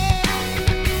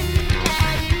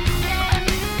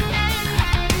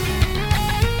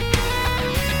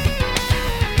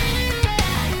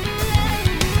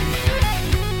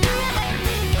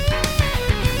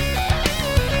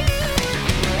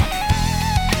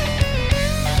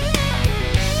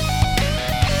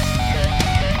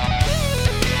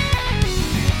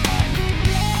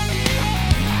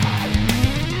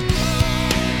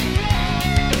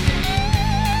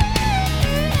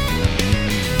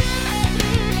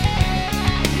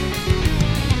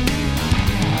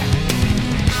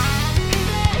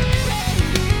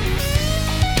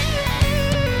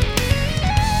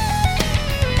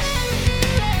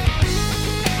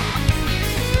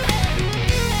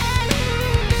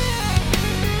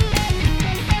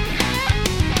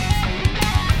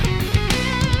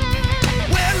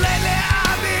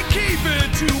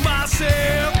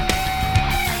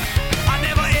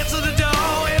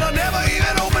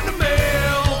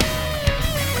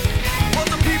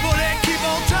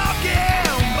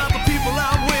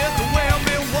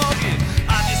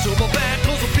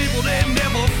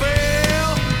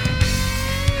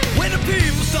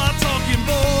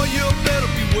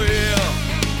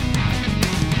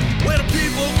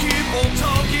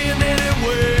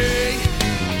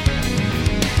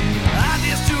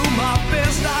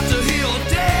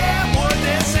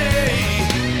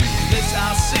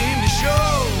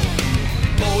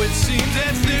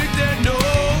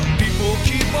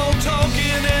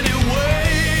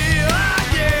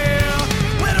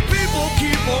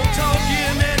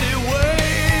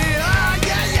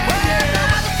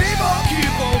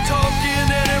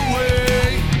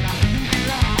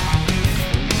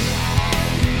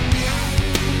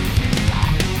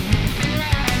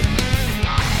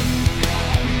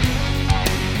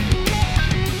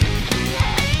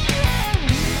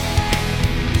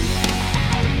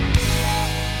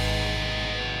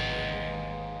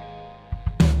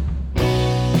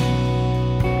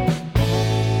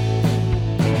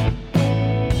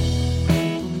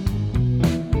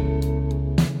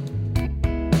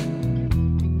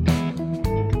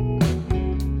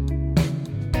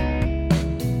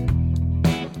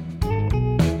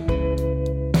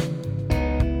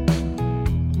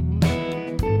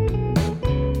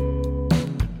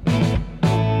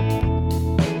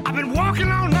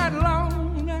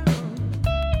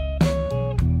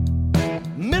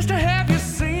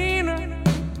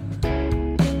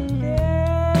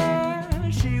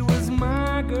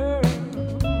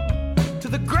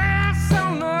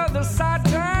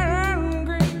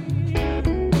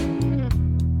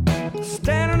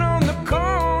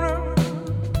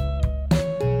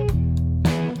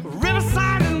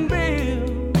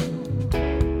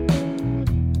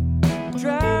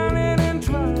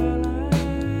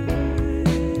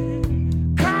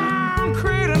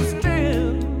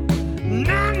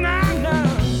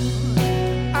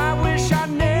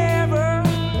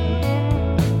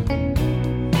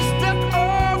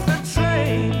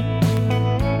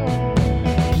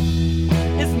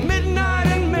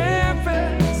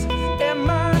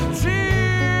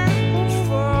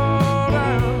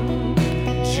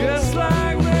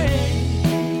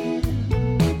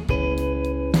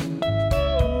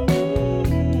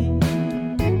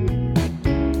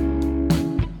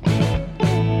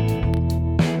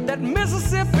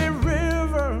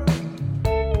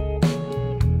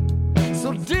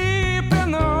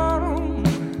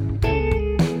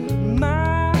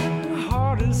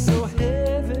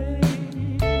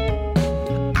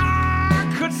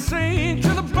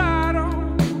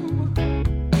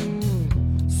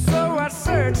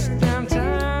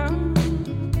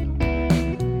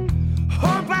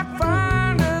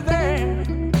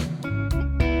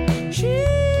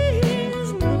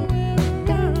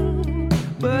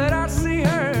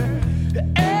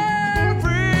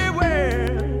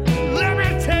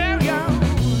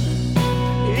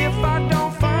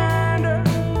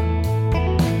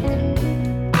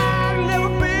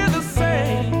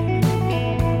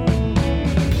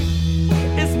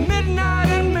 It's midnight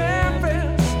in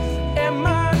Memphis, and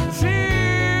my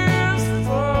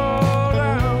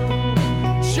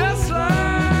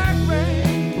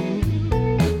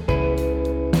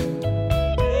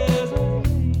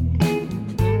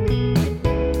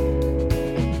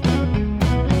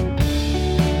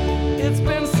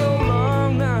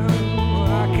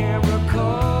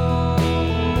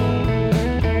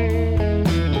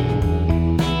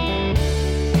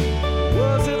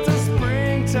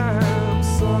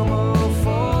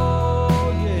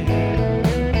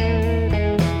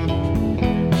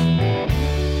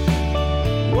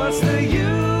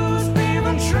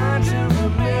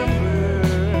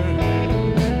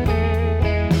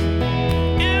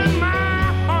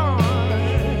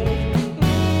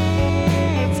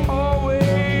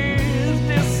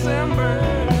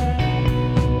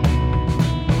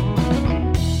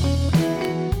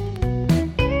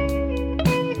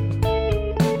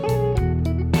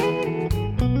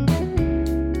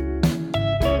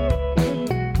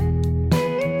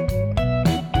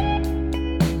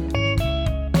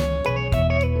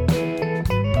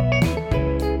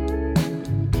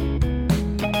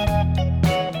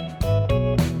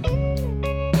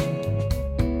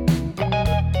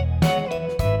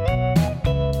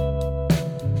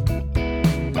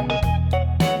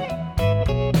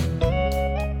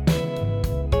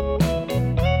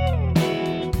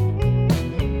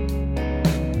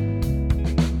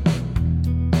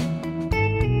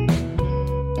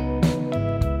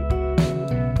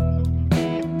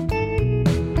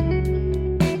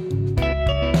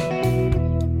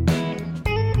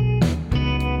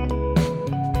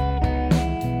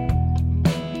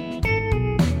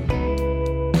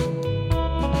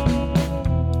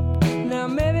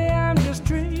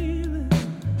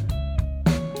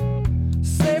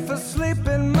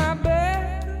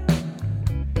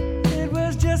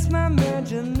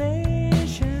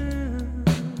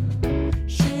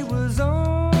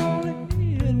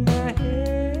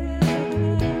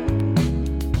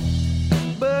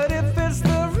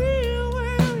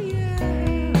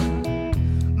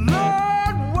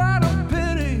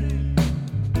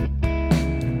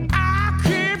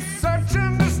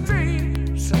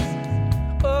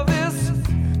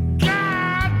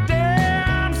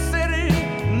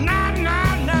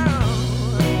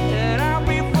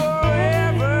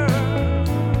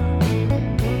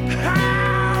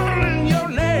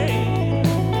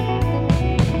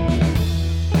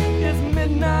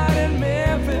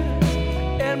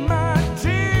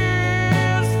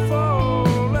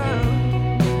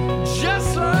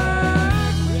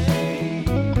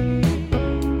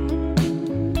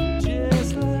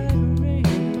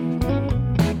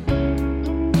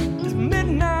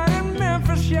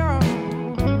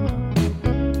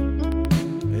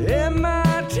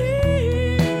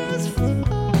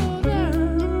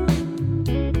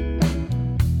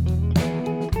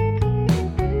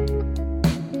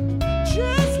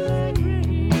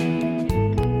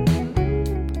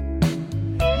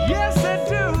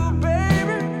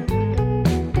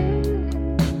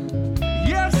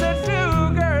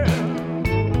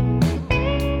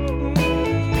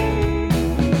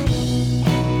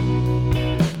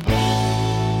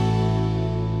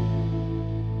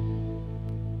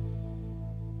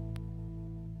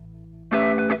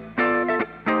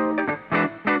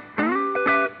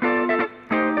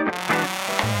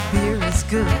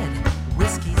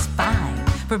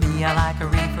For me, I like a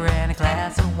reefer and a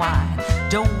glass of wine.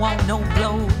 Don't want no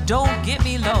blow, don't get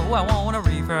me low. I want a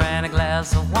reefer and a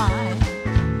glass of wine.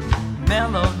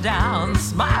 Mellow down,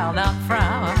 smile, not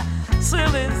frown.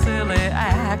 Silly, silly,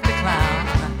 act a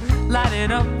clown. Light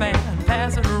it up and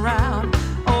pass it around.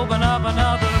 Open up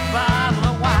another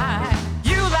bottle of wine.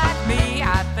 You like me,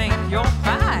 I think you're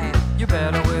fine. You're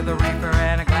better with a reefer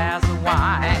and a glass of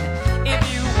wine. If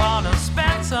you wanna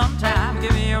spend some time,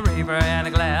 give me a reefer and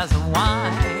a glass of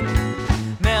wine.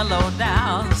 Mellow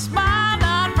down, smile,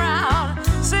 not frown.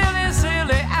 Silly,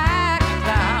 silly, act a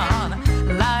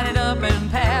clown. Light it up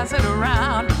and pass it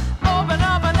around. Open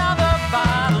up another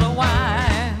bottle of wine.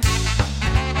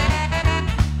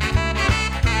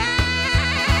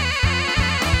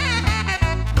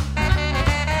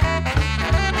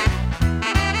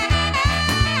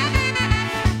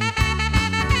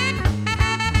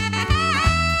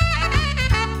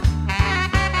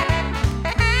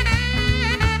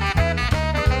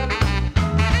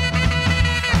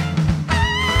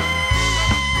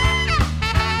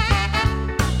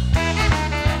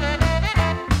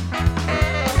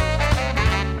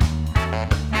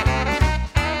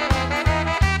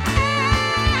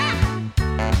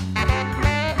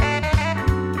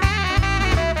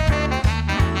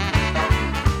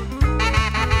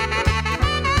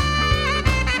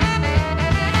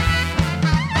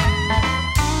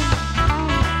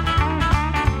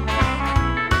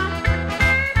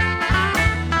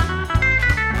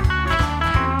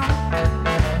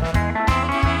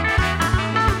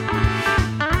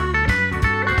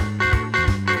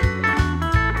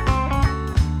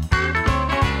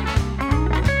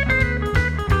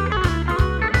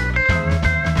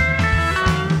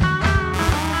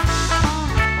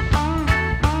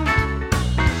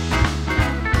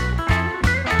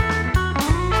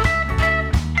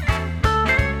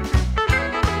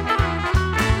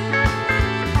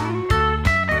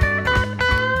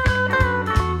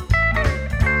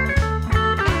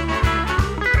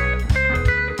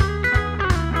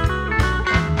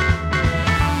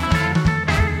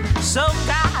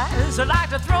 I like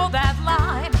to throw that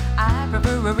line. I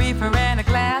prefer a reefer and a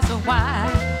glass of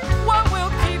wine. What will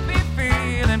keep me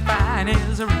feeling fine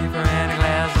is a reefer and a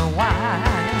glass of wine.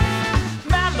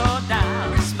 Mellow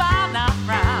down, smile, not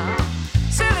frown.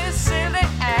 Silly, silly,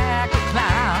 act a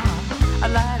clown. I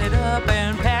light it up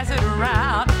and pass it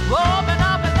around. Open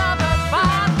up another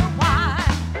bottle of wine.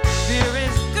 Beer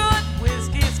is good,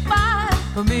 whiskey's fine.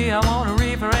 For me, I want a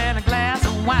reefer and a glass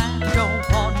of wine. Don't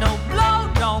want no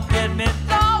blow, don't get me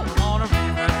low.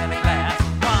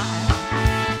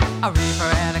 A reefer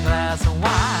and a glass of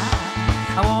wine.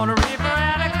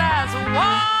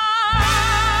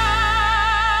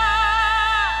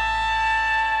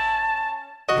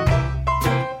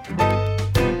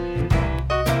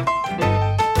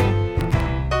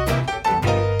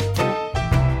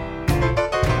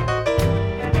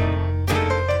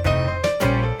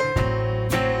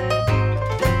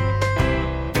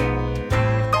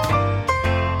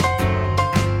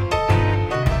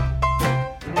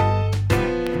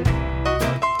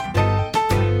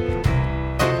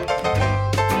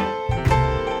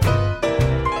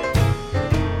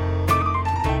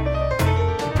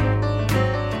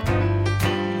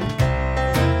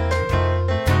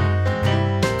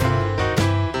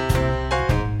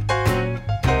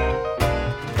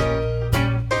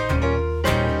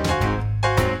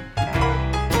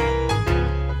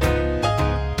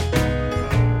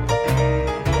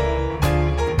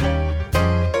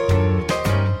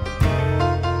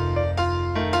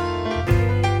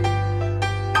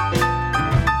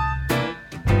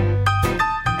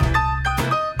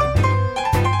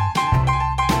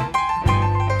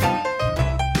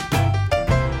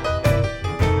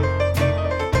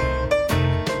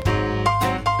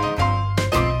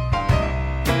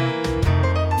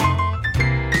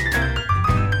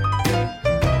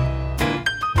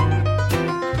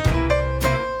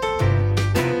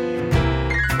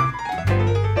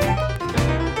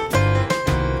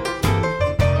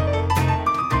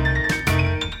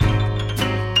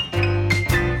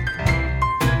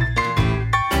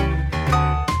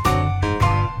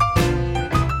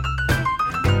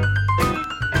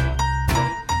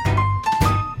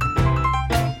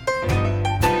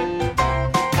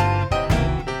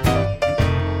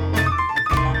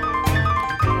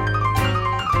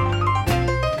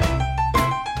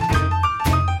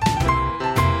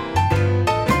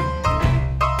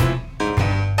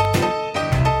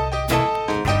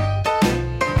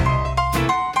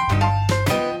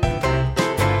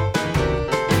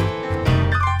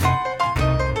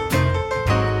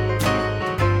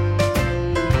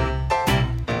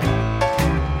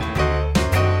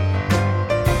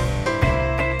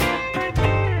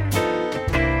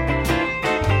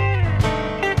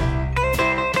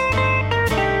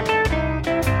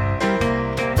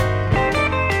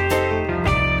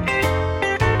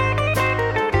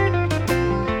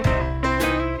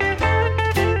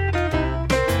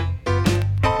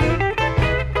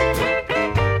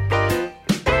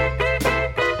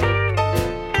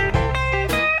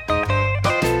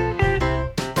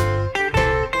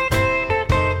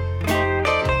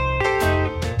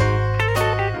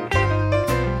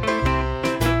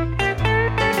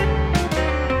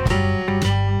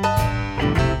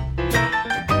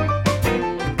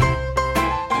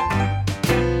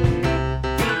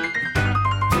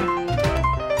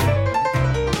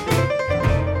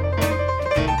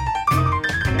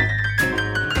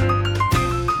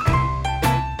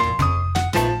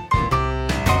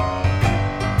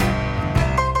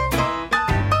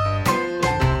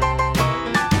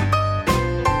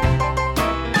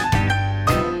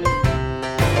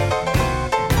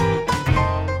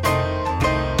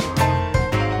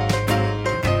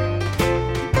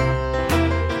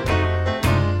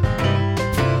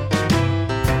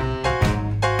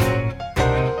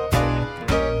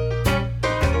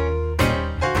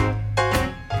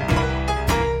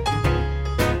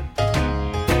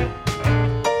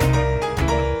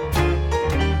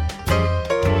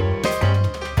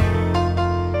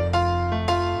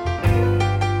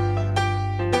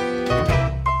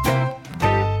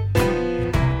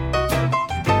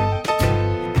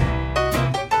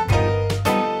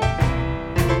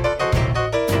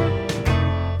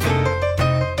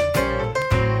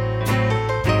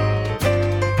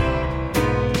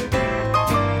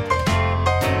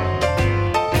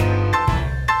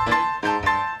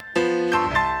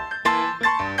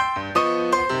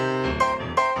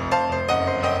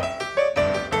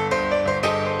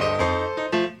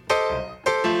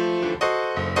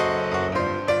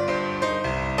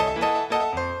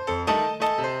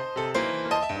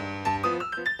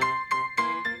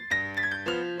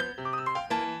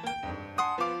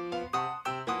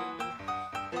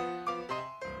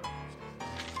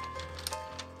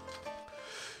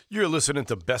 You're listening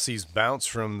to Bessie's Bounce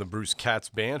from the Bruce Katz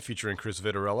Band featuring Chris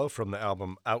Vitarello from the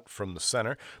album Out from the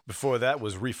Center. Before that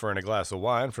was Reefer and a Glass of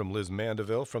Wine from Liz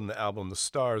Mandeville from the album The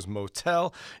Stars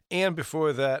Motel. And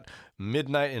before that,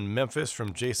 Midnight in Memphis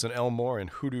from Jason Elmore and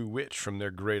Hoodoo Witch from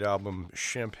their great album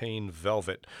Champagne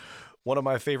Velvet. One of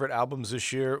my favorite albums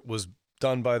this year was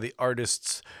done by the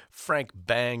artists Frank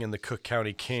Bang and the Cook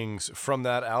County Kings. From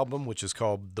that album, which is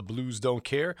called The Blues Don't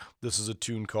Care, this is a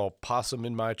tune called Possum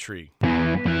in My Tree.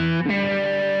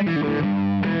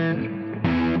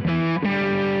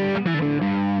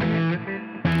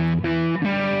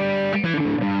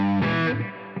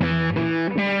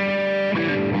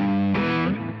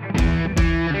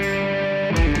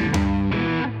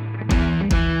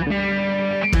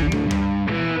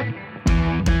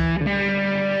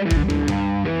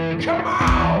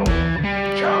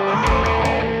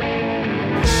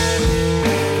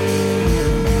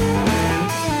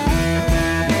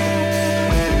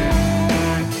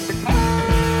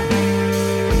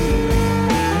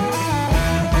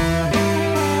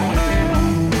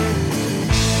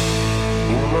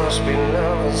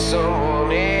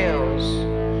 Someone else,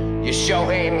 you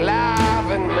sure ain't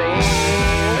loving me.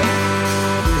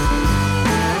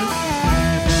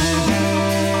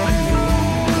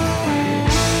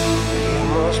 You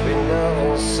must be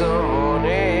loving someone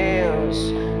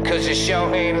else, 'cause you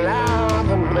sure ain't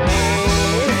loving me.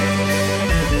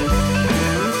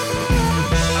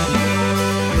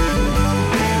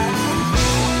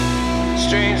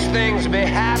 Strange things be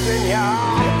happening,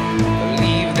 y'all.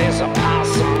 Believe there's a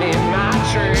possum in my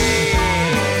tree.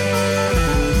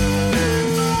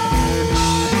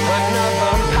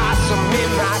 Another possum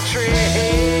in my tree.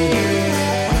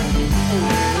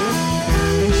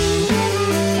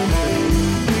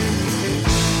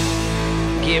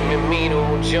 Give me mean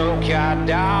old junkyard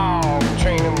dog.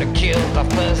 Train him to kill the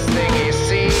first thing he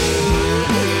sees.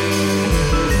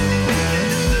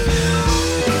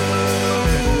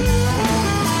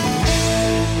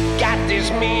 Got this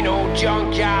mean old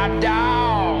junkyard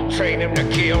dog. Train him to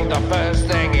kill the first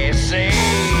thing he sees.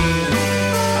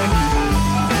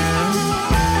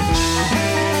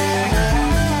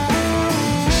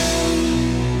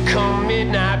 Come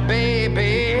midnight,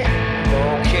 baby,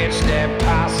 won't catch that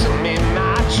possum in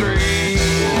my tree.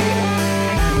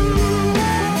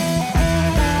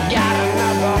 Got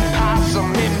another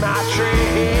possum in my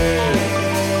tree.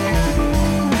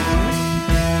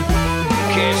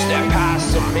 Catch that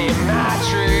possum in my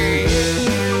tree.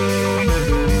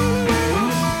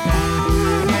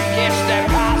 Catch that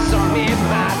possum in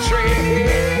my tree.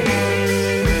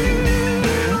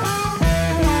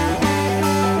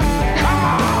 Come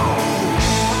on.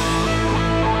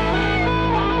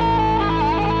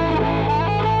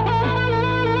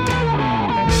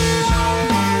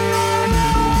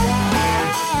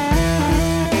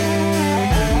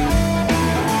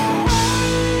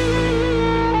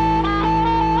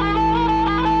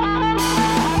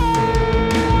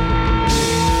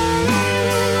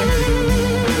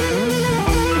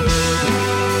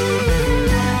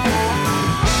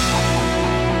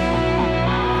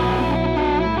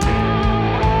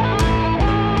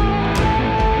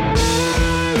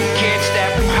 Catch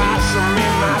that possum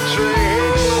in my tree.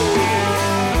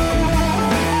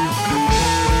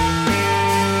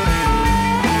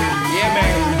 Yeah,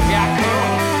 man. Here I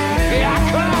come. Here I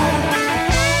come.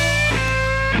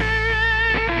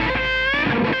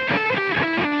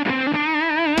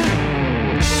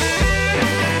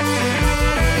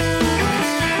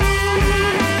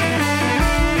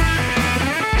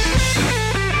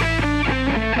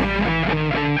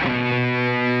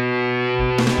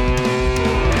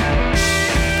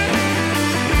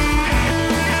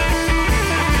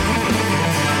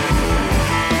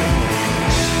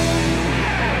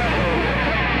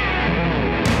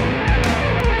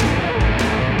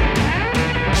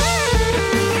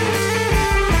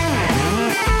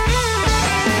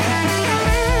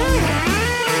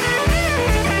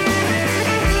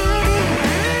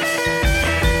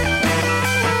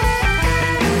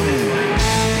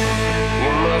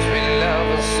 You must be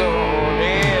loving someone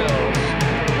else.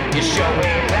 You sure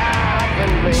ain't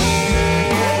loving me.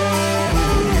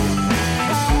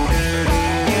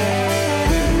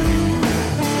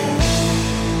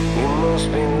 You must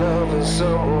be loving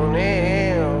someone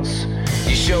else.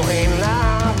 You sure ain't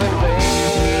loving me.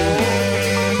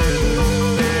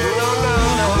 No, no,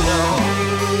 no, no.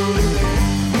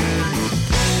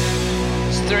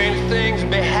 Strange things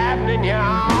be happening,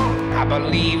 y'all. I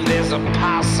believe there's a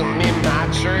possum in my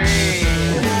tree.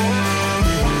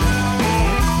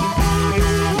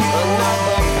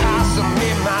 Another possum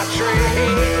in my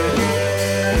tree.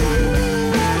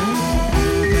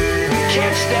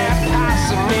 Catch that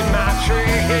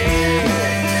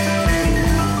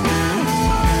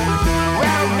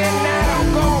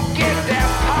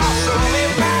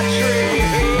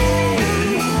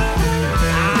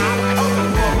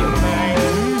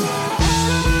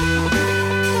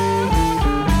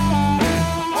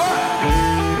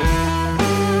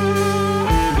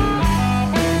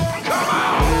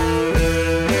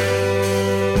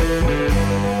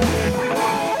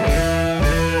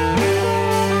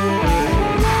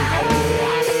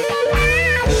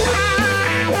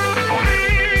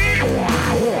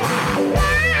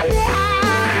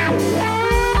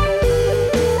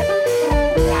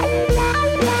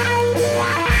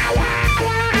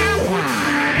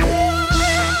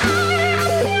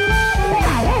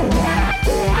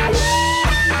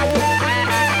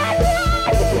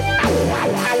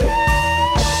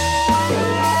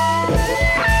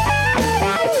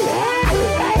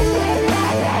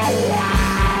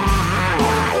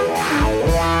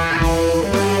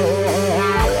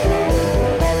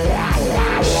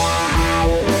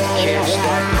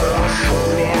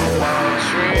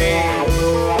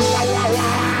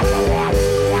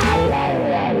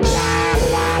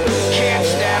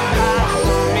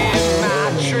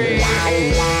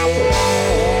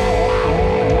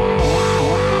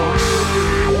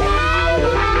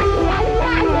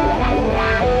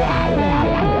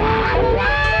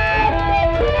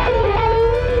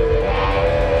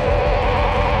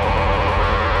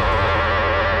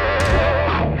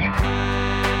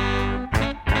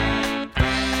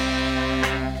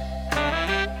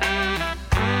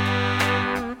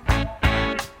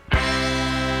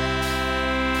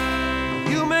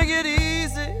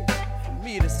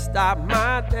start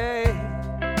my day.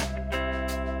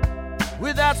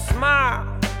 With that smile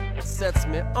that sets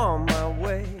me on my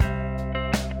way.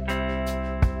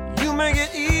 You make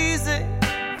it easy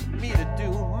for me to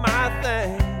do my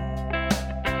thing,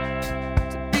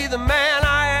 to be the man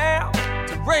I am,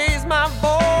 to raise my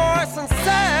voice and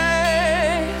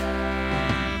say,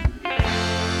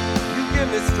 you give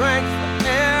me strength for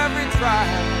every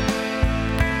trial.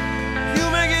 You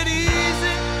make it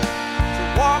easy to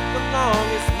walk along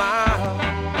and smile.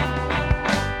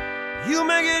 You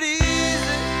make it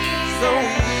easy, so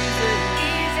easy.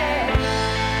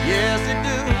 Yes, you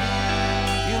do.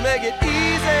 You make it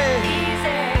easy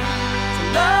to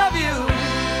love you.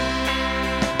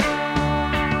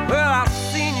 Well, I've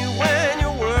seen you when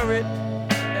you're worried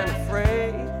and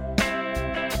afraid.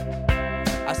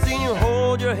 I've seen you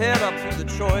hold your head up through the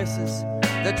choices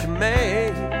that you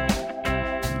made.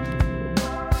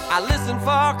 I listen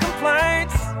for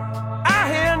complaints, I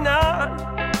hear none.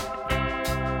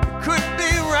 It could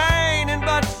be raining,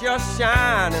 but you're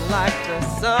shining like the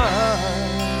sun.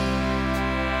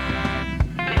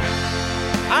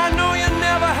 I know you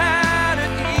never had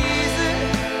it easy.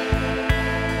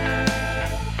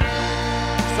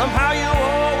 Somehow you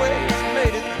always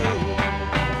made it through.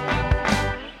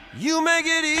 You make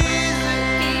it easy,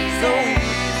 so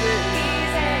easy.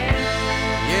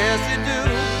 Yes, you do.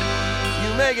 You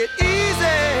make it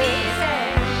easy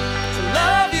to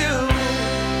love you.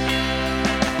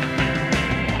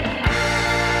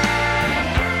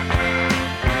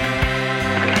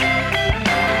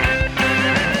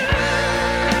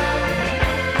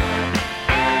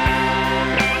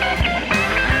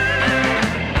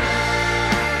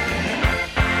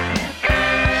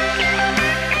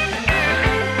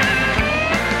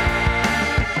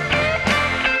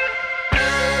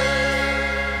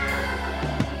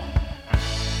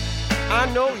 I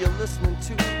know you're listening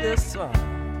to this song,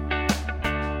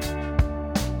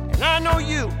 and I know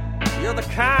you're the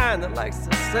kind that likes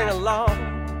to sing along.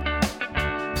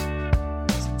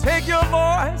 So take your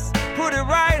voice, put it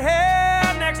right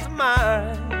here next to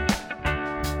mine.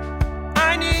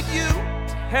 I need you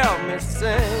to help me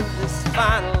sing this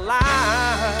final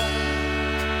line.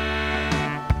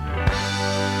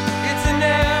 It's in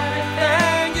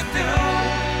everything you do.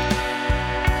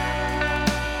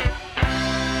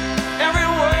 Every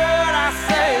word I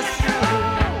say is true.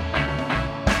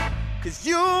 'Cause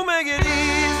you make it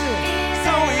easy,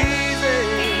 so easy.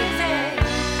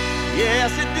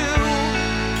 Yes, you do.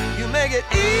 You make it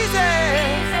easy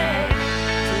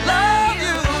to love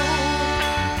you.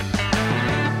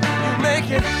 You make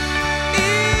it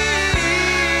easy,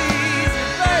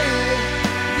 baby.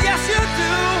 Yes, you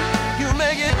do. You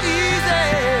make it easy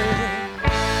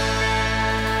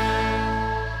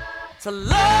to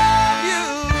love you.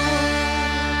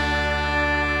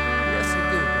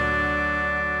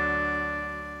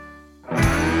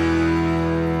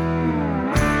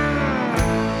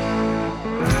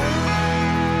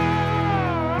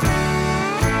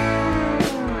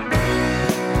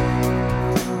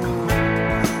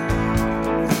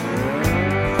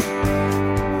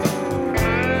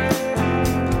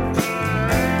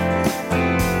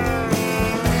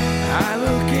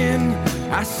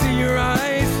 I see your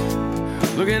eyes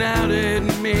looking out at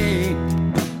me.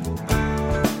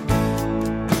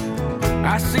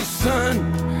 I see sun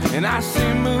and I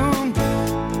see moon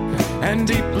and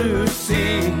deep blue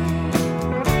sea.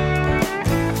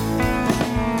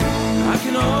 I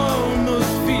can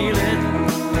almost feel it,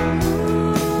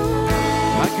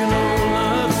 like an old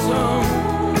love song.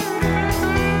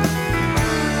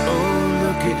 Oh,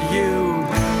 look at you,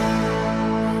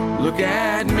 look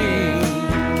at me.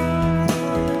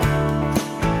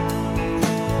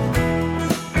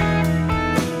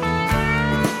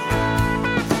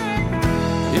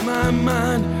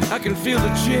 Mind, I can feel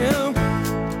the chill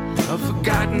of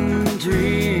forgotten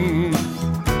dreams,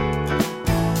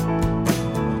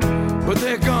 but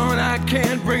they're gone, I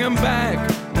can't bring them back,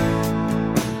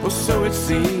 or so it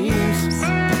seems.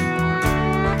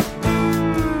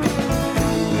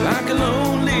 Like a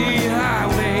lonely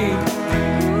highway,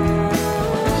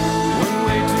 one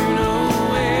way to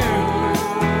nowhere,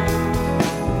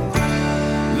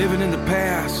 living in the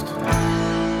past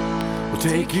will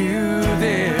take you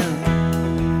there.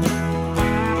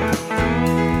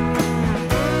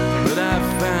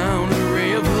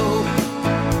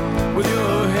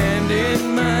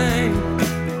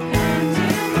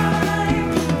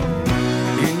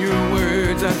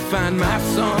 Find my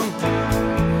song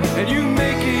and you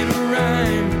make it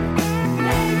rhyme.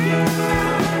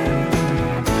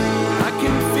 I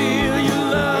can feel your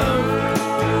love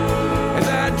as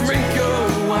I drink your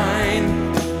wine.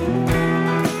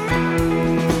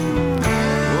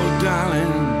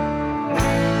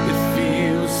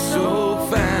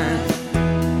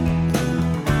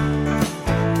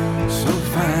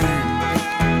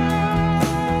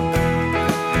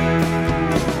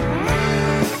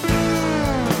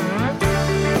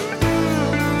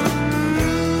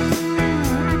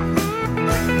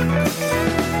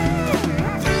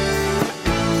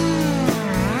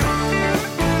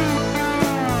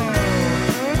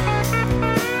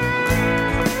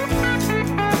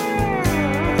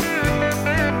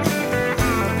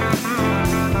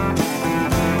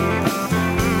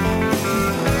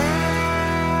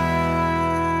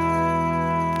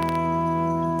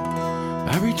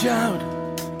 reach out,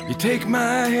 you take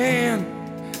my hand,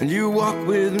 and you walk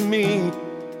with me.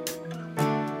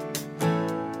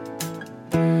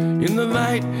 In the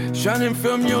light shining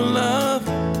from your love,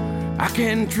 I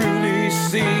can truly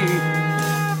see.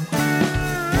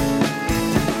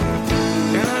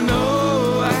 And I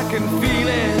know I can feel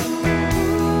it.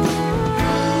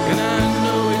 And I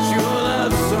know it's your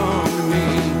love song to me.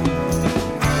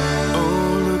 Oh,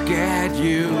 look at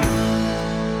you.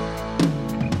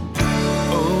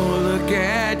 Oh, look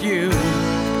at you.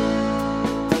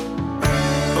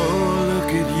 Oh,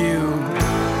 look at you.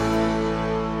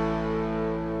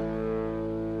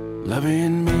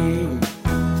 Loving me.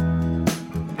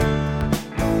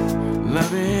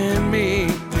 Loving me.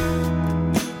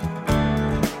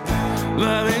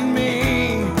 Loving me.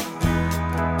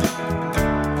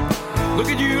 Look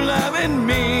at you loving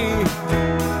me.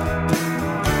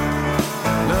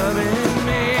 Loving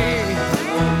me.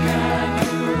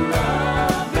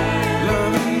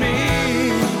 Loving me.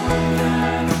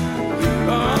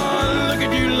 Oh, look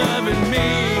at you loving me.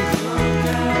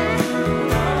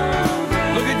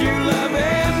 Look at you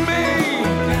loving me.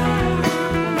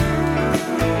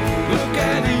 Look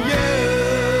at you.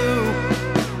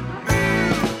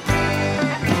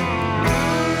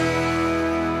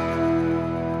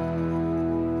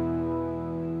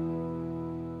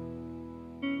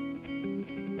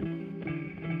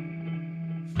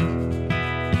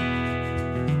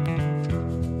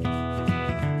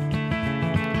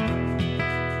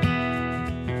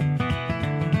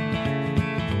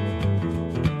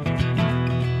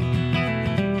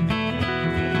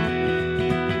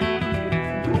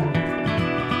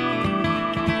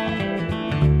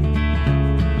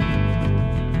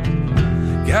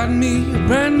 Got me a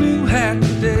brand new hat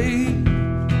today,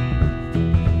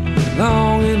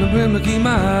 long in the brim to keep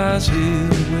my eyes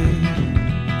hid away.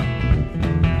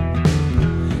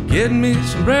 Get me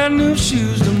some brand new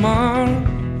shoes tomorrow,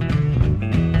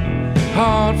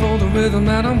 hard for the rhythm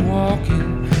that I'm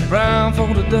walking, brown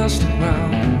for the dusty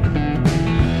ground,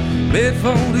 mid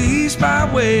for the east by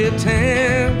way of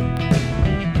 10,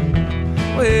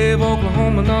 wave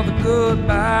Oklahoma, another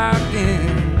goodbye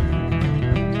again.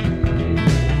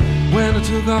 When I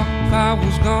took off, I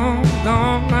was gone,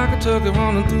 gone like a turkey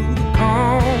running through the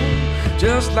corn.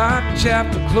 Just like a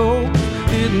chapter closed,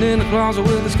 hidden in the closet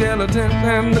with the skeleton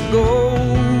and the gold.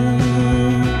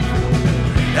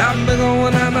 I'll be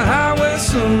going down the highway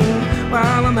soon,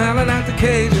 while I'm howling at the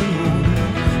Cajun moon.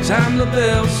 Time the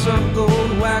bells circle,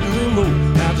 the wagons and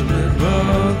roll out the red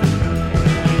rug.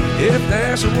 If they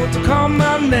ask you what to call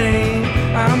my name,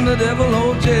 I'm the devil,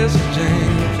 old Jesse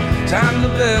James. Time the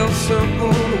bells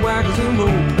circle, the wagons and roll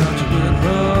out your red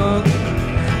rug.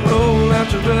 Roll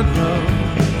out your red rug.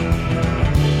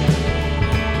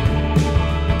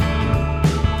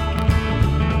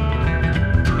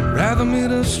 Rather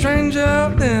meet a stranger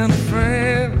than a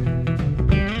friend.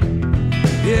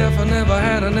 If I never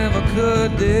had, I never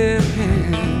could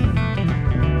depend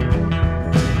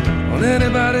on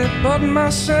anybody but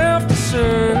myself to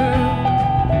serve.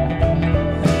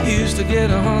 Used to get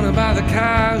 100 by the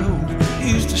coyote,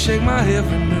 used to shake my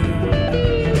every nerve.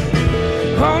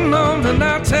 Oh no, the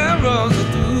night terrors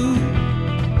are through.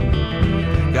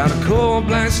 Got a cold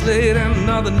blank slate and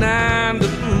another 9 to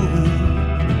prove.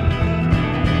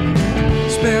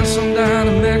 Spent some down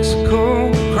in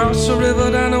Mexico, cross the river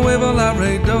down the Nuevo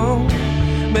Laredo.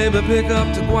 Maybe pick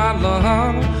up to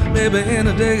Guadalajara, maybe in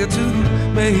a day or two,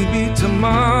 maybe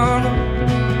tomorrow.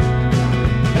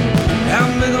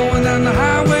 I'll be going down the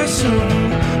highway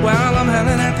soon, while I'm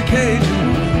howling at the Cajun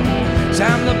moon.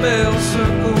 Time the bells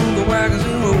circle, the wagons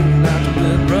and roll out the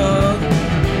red rug.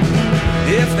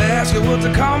 If they ask you what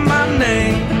to call my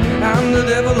name, I'm the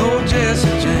devil, old Jesse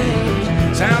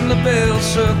James. Time the bells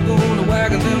circle, the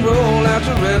wagons and roll out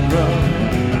your red rug.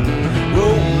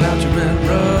 Roll out your red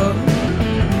rug.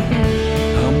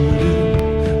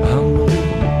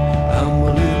 I'm a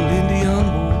little Indian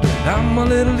boy. I'm a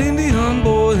little Indian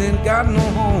boy, ain't got no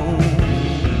home.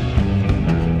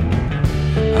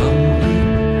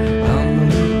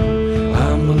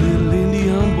 I'm a little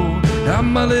Indian boy.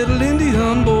 I'm a little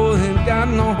Indian boy, ain't got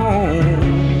no home.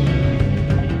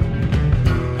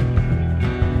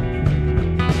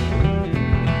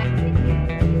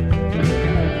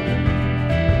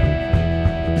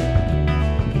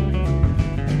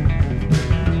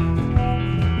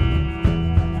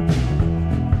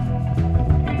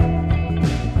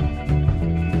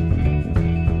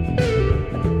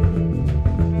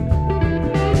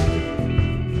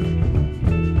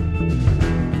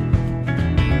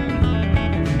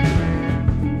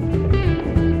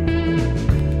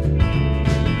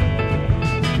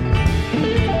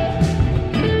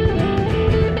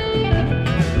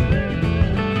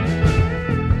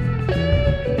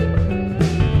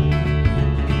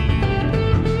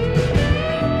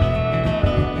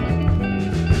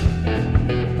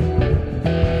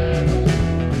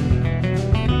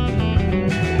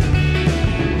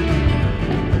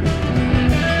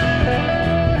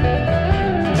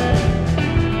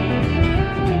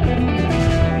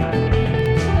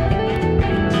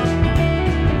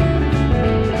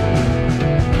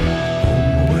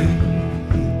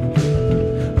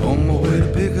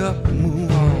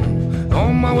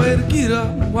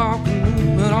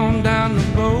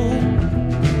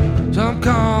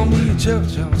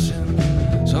 churchyard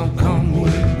sinner. Some call me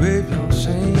a graveyard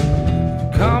saint.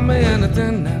 Call me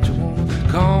anything that you want.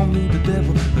 Call me the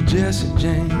devil or Jesse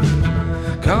James.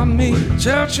 Call me a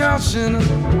churchyard sinner.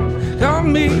 Call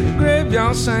me a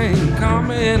graveyard saint. Call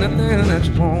me anything that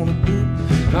you want to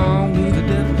do. Call me the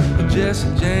devil or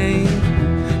Jesse James.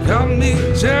 Call me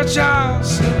a churchyard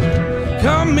sinner.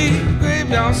 Call me a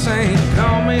graveyard saint.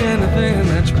 Call me anything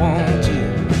that you want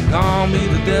to. Call me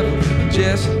the devil or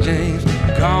Jesse James.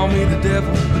 Call me the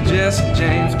devil or Jesse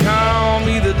James. Call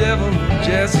me the devil or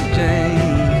Jesse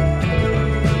James.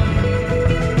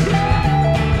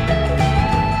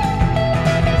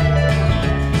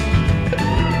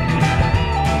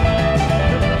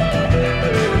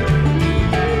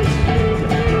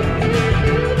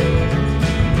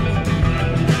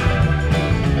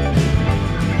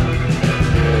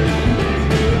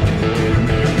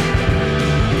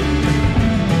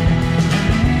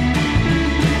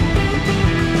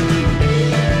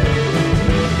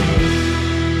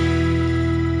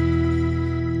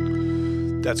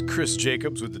 That's Chris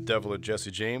Jacobs with The Devil of Jesse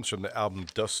James from the album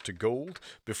Dust to Gold.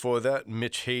 Before that,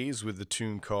 Mitch Hayes with the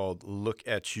tune called Look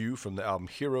at You from the album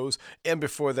Heroes. And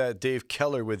before that, Dave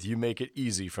Keller with You Make It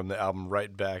Easy from the album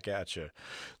Right Back At You.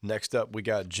 Next up, we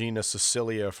got Gina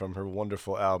Cecilia from her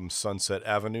wonderful album Sunset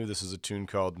Avenue. This is a tune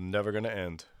called Never Gonna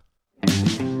End.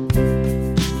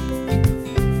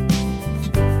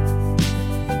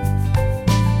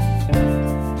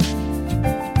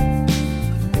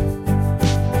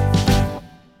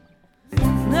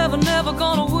 Never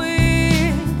gonna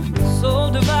win,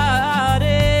 so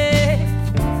divided.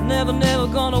 Never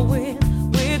gonna win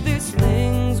with these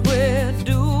things we're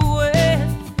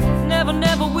doing.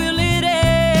 Never will it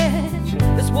end.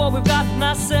 It's what we've gotten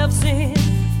ourselves in.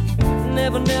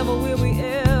 Never will we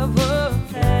ever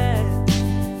have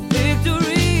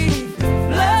victory.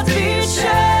 Blood's being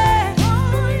shed,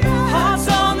 hearts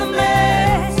on the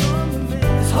mess.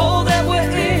 This hole that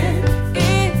we're in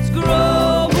is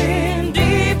growing.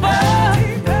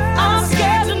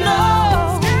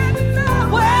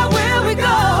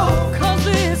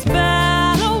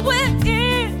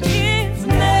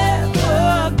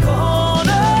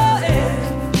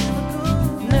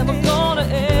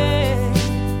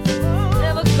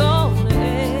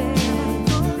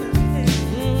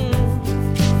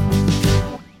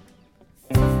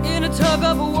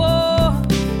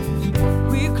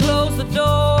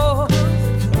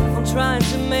 Trying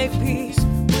to make peace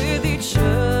with each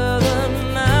other.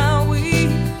 Now we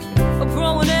are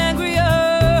growing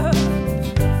angrier,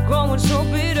 growing so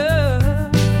bitter.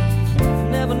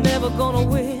 Never gonna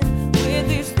win with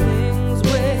these things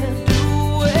we're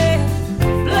doing.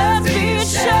 Blood's being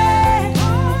shed,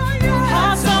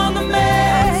 hearts on the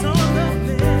mess.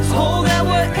 This hole that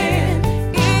we're in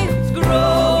is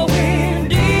growing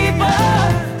deeper.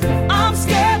 I'm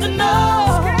scared to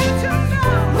know.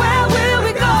 Where will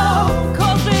we go?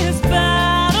 'Cause this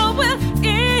battle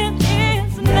within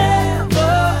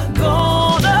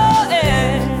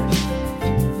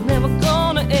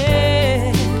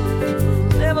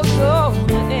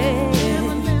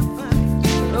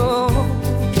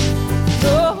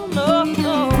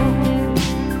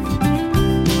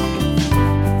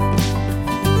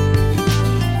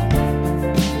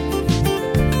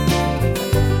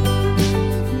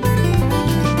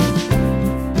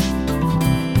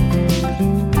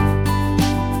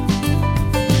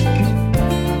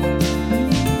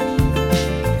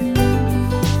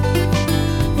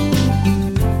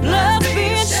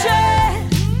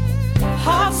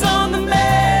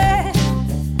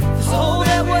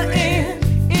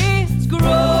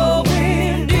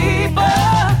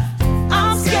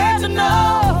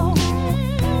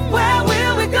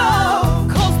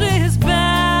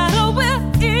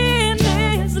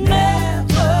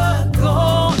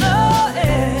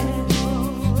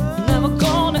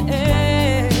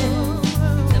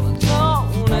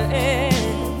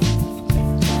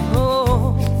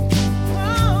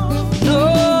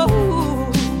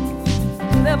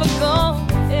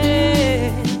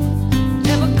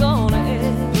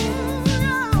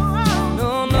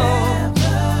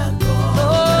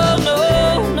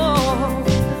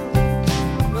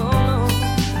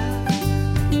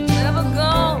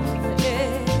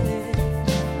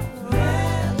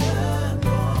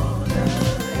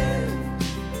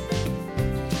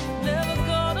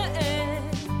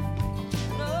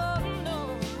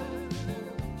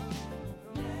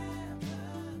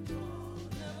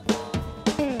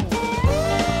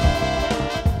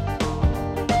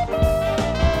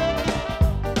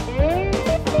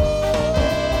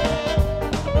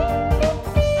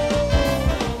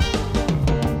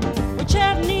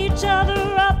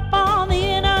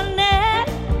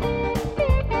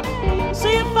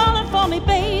for me,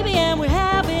 baby, and we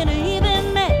haven't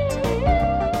even met.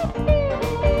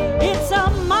 It's a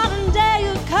modern day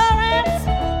occurrence,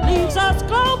 leaves us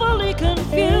globally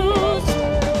confused.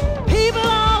 People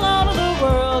all over the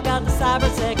world got the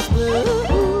cyber sex blues.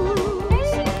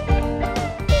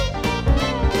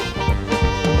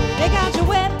 They got your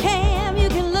webcam, you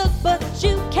can look but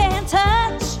you can't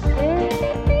touch.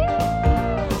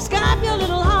 Skype your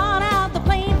little heart out, the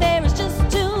plane fare is just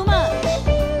too much.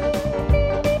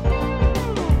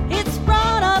 It's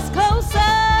brought us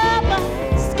closer, but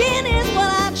skin is what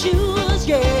I choose,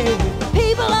 yeah.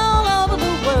 People all over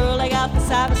the world, they got the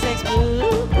cyber sex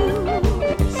blues.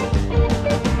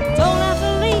 Don't have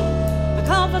to leave the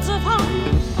comforts of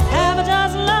home, have a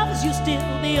dozen lovers, you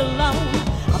still be alone.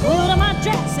 I put on my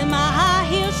dress and my high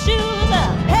heel shoes,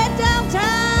 head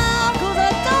downtown, 'cause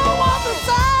I don't want the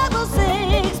cyber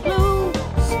sex blues.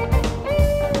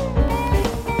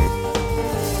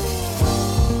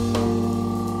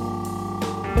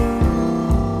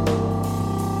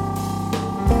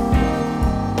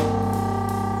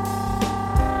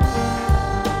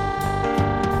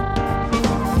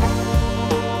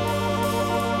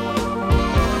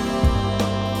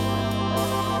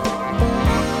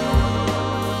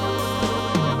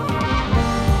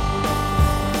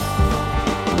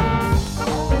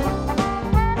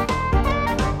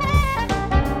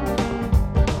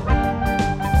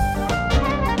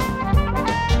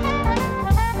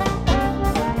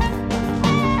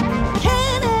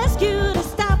 Can't ask you to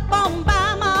stop on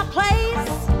by my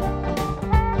place.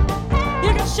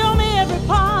 You can show me every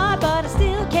part, but I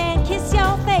still can't kiss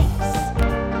your face.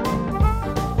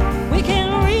 We can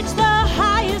reach the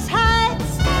highest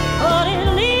heights, but it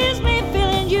leaves me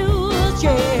feeling used,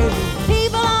 yeah.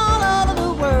 People all over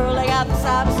the world, they got the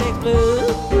cyber sex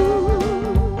blues.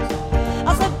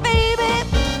 I said, baby,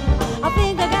 I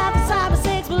think I got the cyber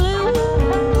sex blues.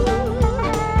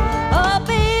 Oh,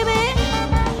 baby,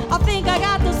 I think I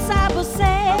got the cyber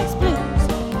sex blues.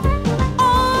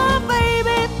 Oh,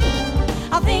 baby,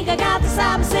 I think I got the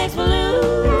cyber sex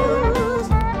blues.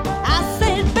 I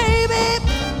said, baby,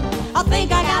 I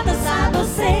think I got the cyber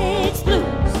sex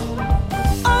blues.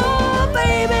 Oh,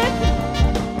 baby,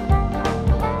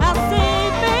 I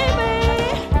said, baby,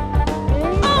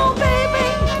 oh, baby,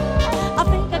 I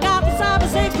think I got the cyber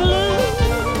sex blues.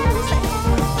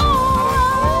 Oh,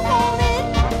 I want it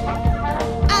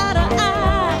eye to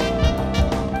eye,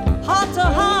 heart to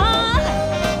heart,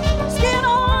 skin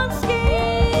on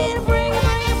skin. Bring it,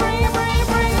 bring it, bring it, bring it,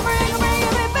 bring it, bring it, bring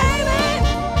it, baby.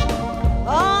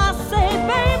 Oh, I say,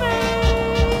 baby,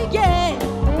 yeah.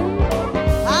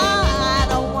 I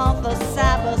don't want the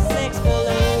cyber sex blues.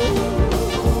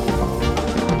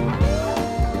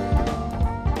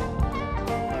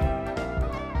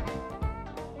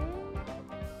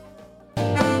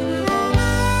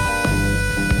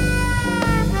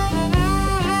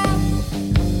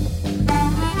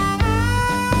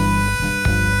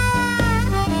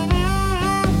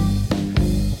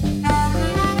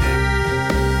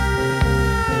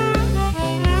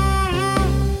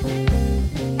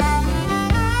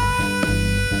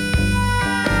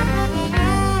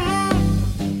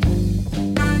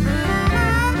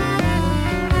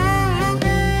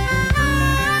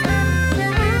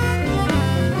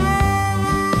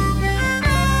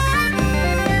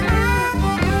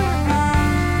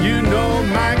 You know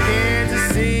my Kansas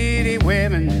City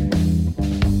women,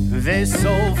 they're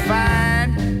so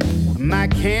fine. My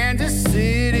Kansas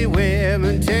City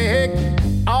women take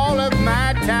all of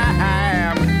my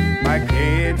time. My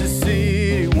Kansas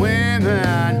City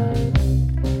women.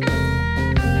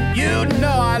 You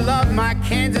know I love my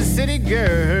Kansas City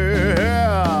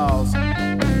girls.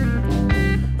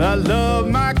 I love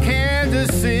my Kansas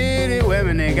City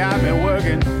women. They got me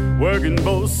working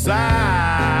both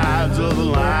sides of the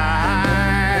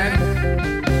line.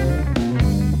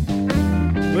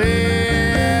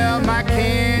 Well, my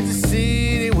Kansas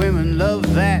City women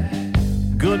love that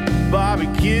good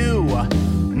barbecue.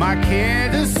 My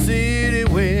Kansas City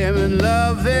women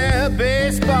love their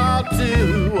baseball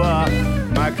too.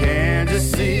 My Kansas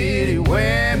City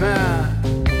women.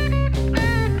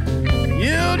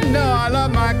 You know I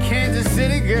love my Kansas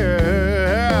City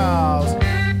girls.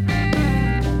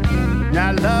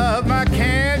 I love my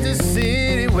Kansas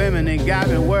City women. They got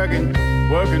me working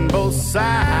both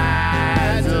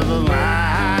sides of the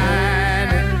line.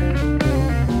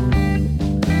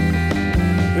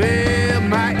 Well,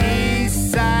 my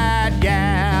East Side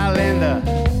gal in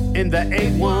the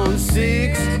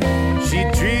 816, she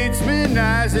treats me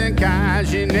nice and kind.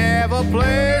 She never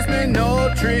plays me no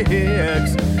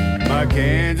tricks. My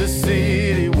Kansas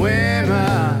City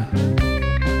women.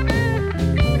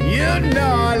 You You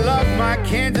know I love my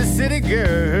Kansas City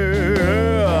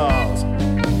girls.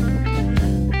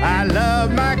 I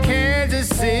love my Kansas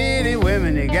City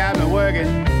women. They got me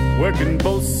working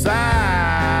both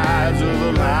sides of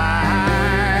the line.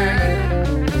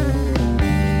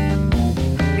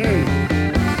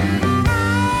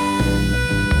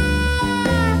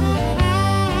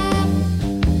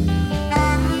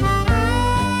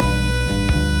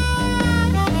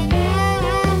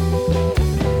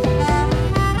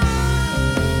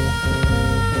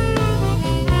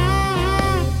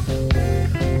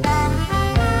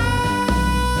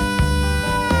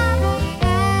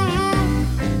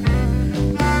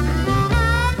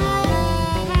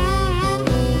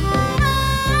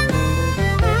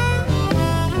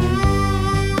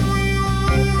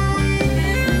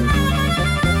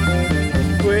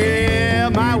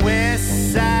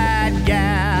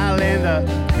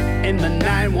 In the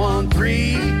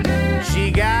 913,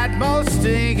 she got more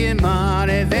stinking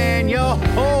money than your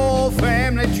whole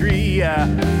family tree.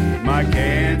 My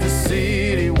Kansas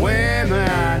City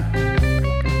women,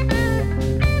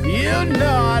 you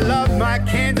know I love my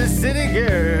Kansas City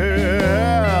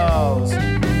girls.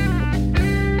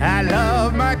 I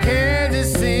love my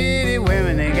Kansas City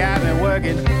women. They got me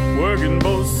working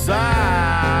both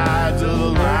sides of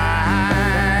the line.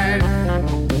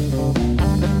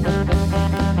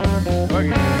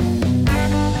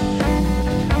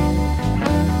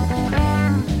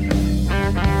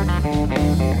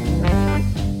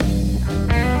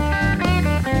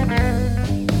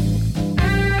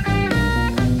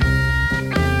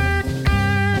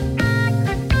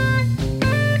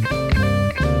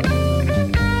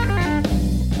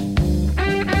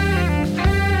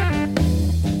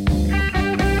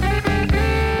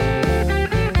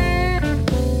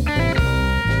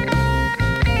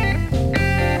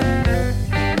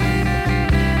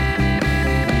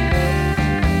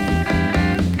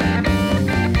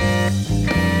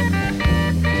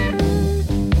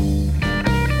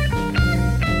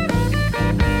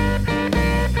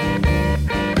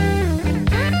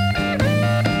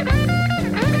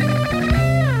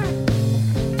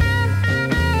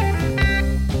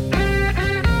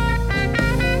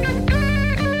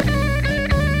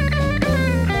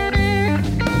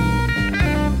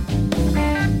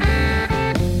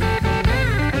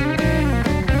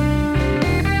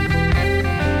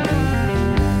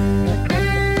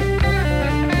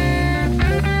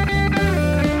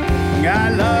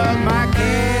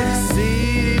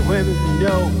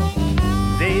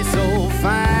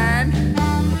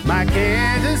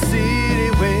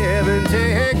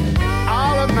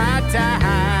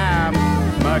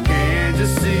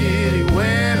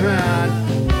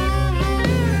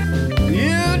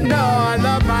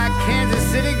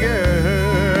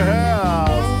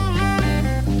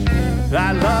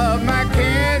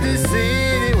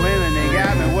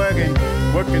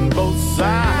 Working both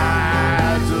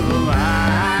sides of the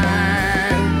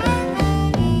line.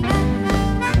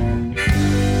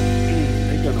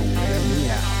 They're gonna wear me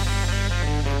out.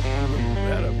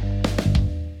 Better.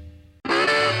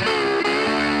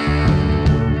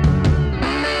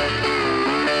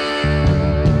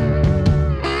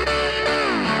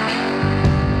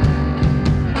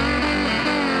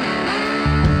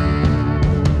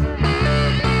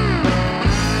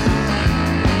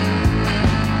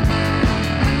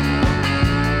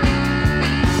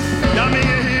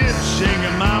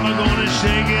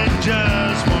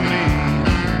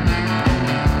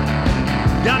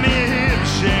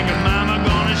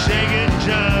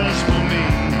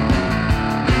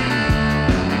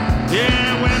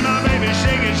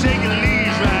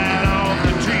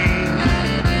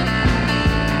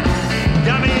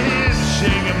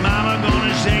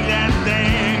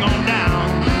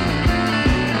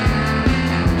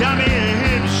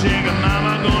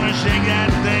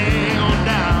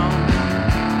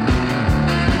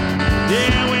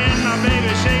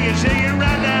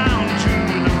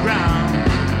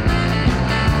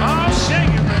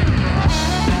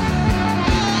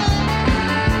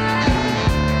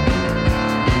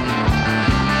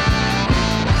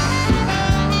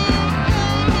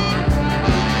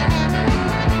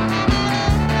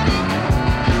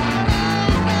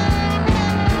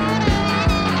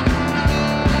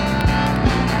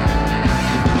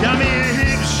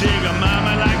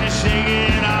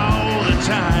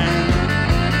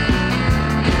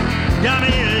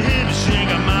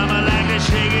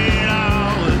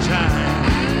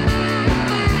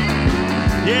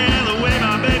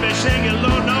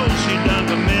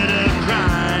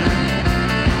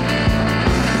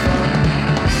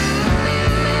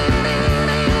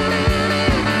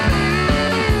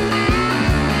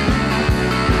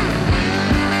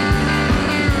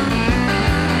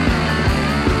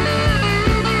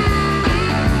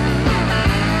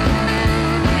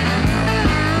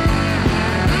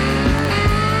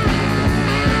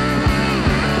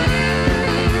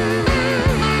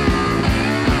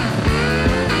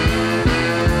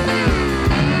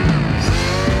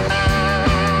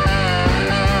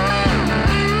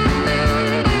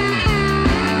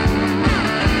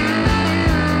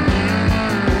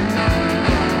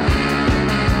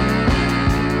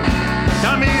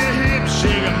 Got me a hip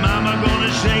shaker, mama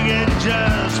gonna shake it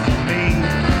just for me.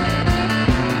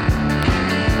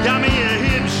 Got me a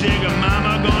hip shaker,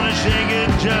 mama gonna shake it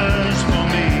just for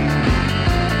me.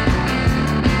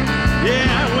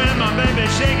 Yeah, when my baby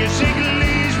shake it,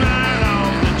 leaves right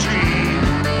off the tree.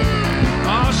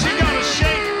 Oh, she gonna shake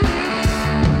it.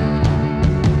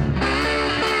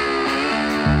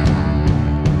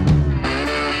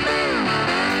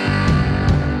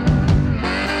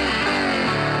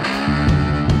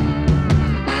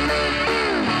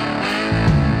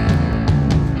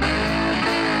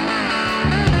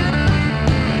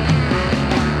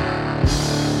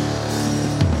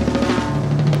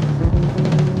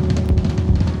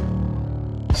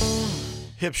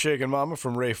 Hip Shakin' Mama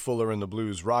from Ray Fuller and the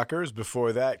Blues Rockers.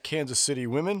 Before that, Kansas City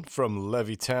Women from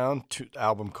Levittown,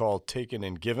 album called Taken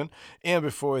and Given. And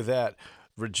before that,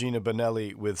 Regina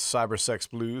Bonelli with Cybersex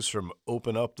Blues from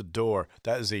Open Up the Door.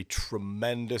 That is a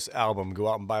tremendous album. Go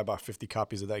out and buy about 50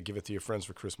 copies of that. Give it to your friends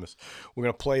for Christmas. We're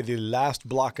going to play the last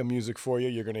block of music for you.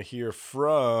 You're going to hear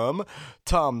from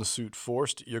Tom the Suit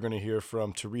Forced. You're going to hear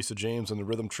from Teresa James and the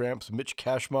Rhythm Tramps, Mitch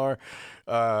Kashmar,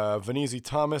 Vanese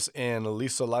Thomas, and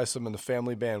Lisa Lysom and the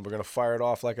Family Band. We're going to fire it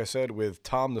off, like I said, with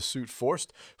Tom the Suit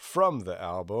Forced from the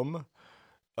album.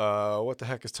 What the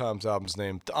heck is Tom's album's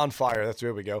name? On Fire. That's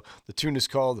where we go. The tune is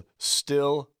called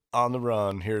Still on the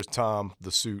Run. Here's Tom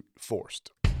the Suit Forced.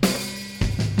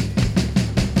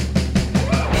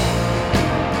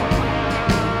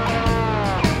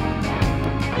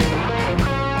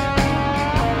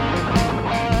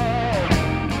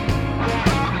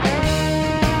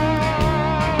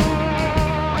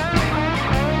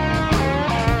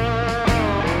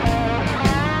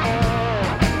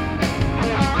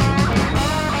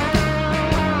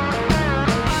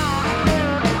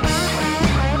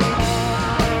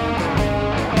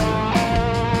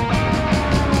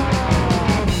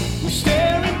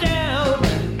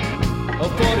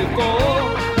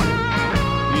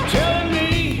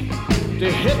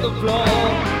 Hit the floor,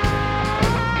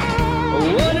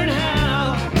 wondering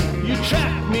how you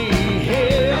tracked me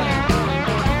here.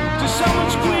 Did someone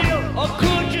squeal, or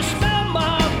could you smell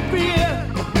my fear?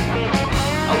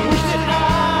 I wish that I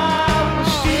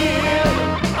was still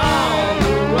on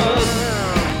the run.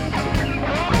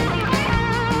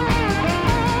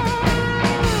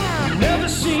 Never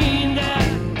seen that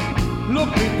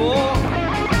look before.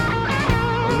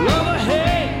 Love or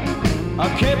hate, I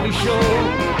can't be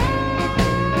sure.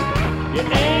 Your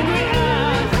angry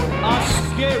eyes are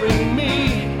scaring me.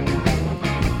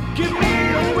 Give me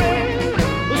a break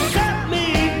or set me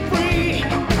free. I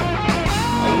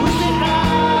wish that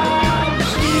I was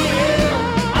still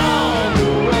on the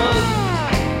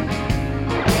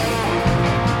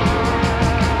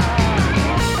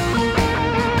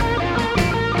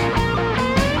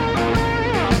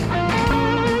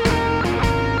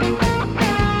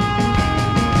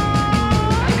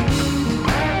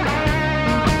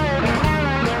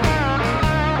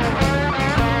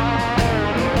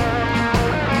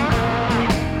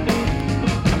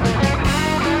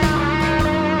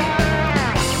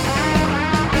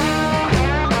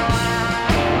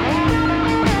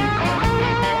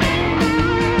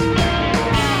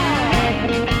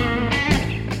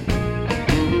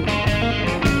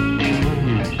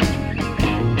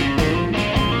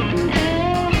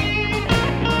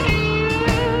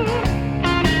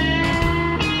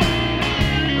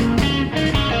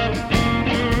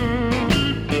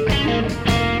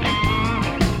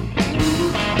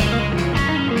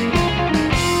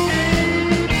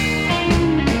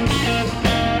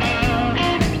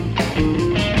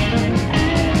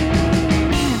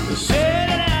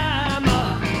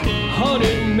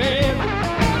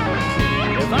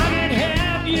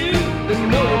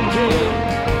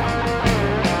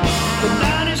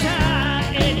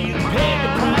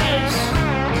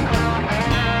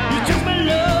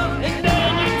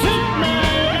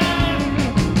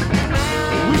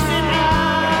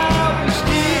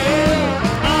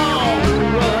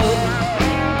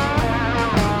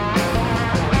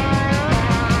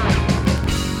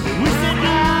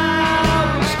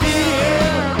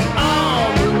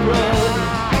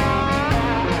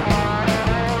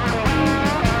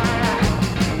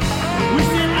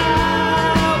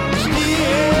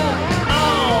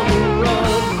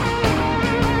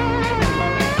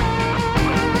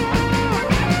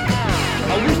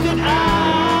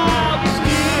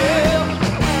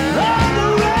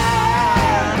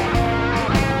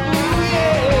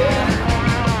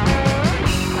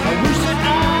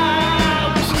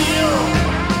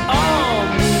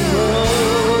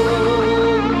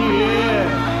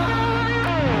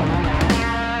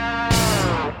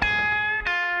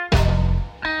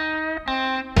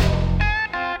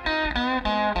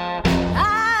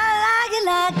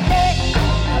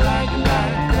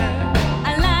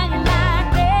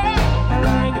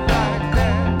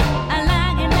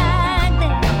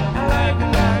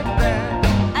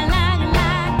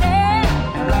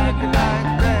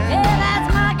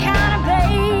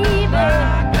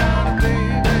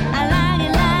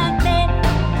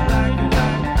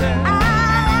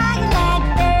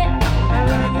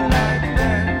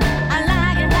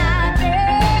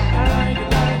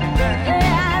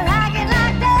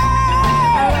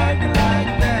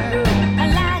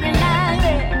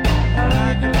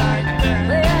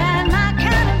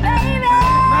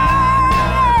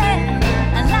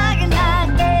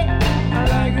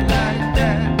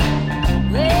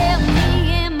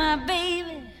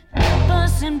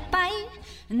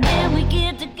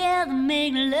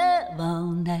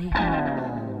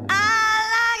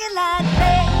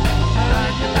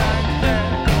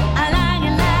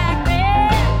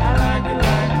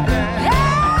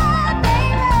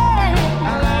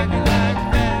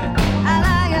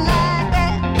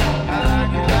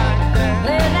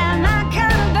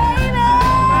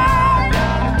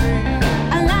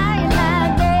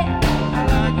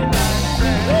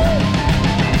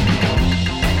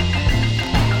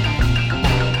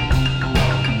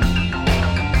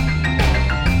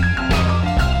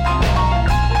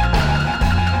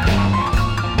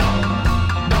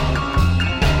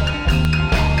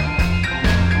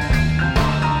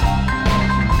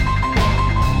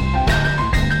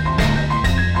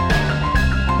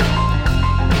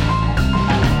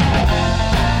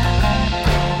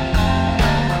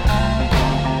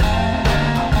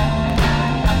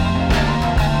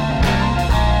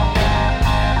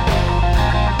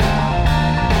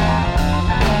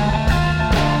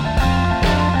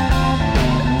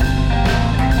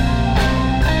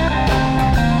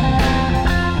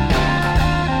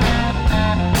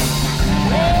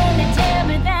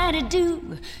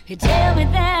He tell me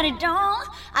that he don't.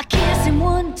 I kiss him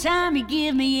one time, he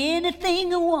give me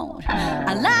anything I want.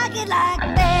 I like it like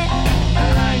that.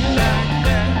 I like it like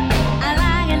that. I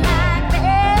like it like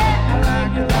that. I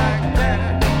like it like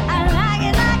that. I like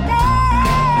it like that.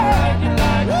 I like it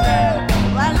like that.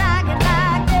 I like it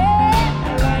like that.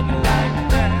 I like it like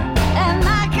that. And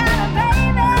my kind of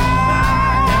baby.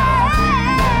 I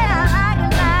like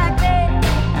it like that.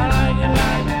 I like it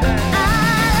like that. I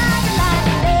like it like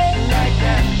that. Like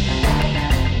that.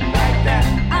 Like that.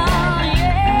 Oh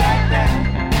yeah. Like that.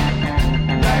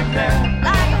 Like that.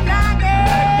 Like it like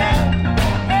that.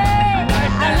 Hey,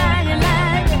 I like it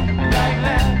like that. Like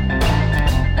that.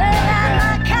 Well, I'm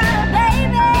my kind of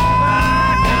baby.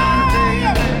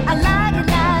 I like it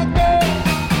like that.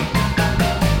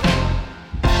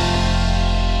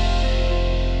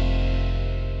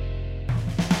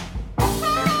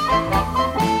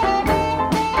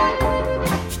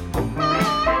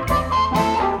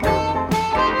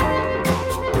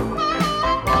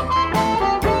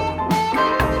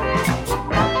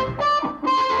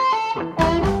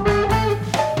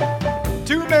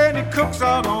 Too many cooks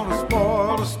are gonna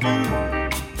spoil the stew.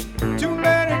 Too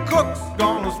many cooks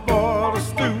gonna spoil the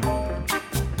stew.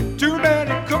 Too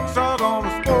many cooks are gonna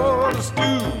spoil the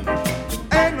stew.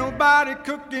 Ain't nobody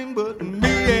cooking but me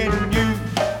and you.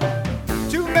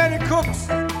 Too many cooks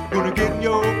gonna get in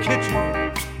your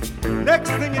kitchen.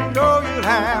 Next thing you know, you'll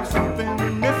have something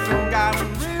missing. Got a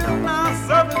real nice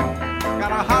oven,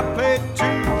 got a hot plate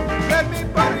too. Let me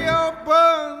butter your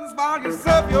buns while you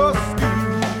serve your stew.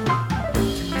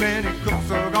 Too many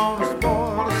cooks are gonna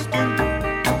spoil the stew.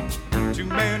 Too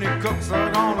many cooks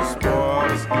are gonna spoil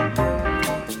the stew.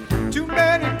 Too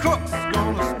many cooks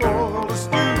gonna spoil the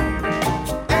stew.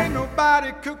 Ain't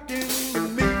nobody cooking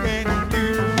with me and you.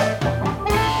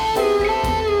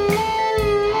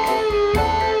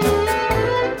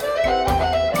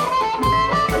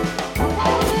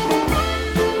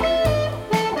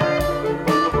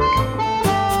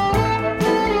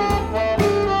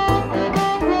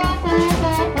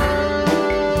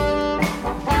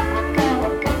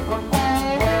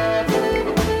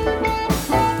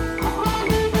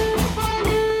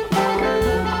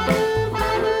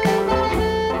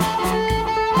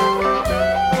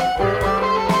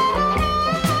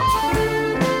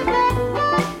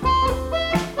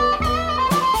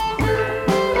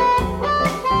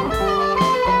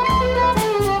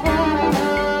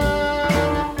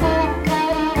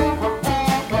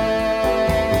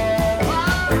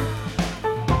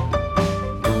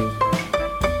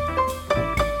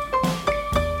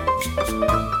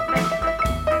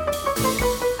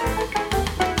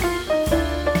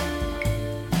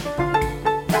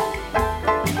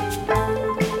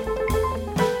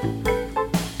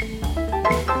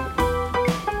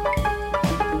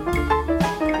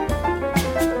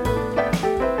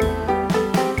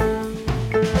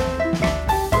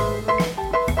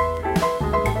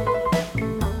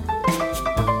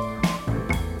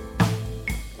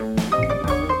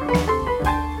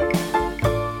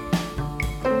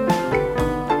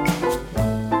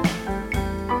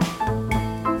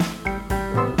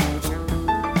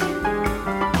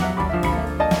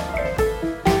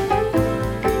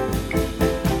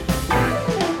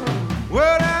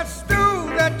 Well, that stew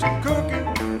that you're cooking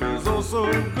is oh so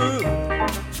good.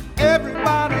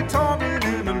 Everybody talking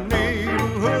in the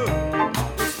neighborhood.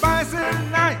 The spice is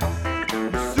nice,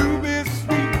 the soup is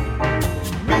sweet.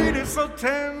 Meat is so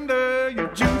tender, your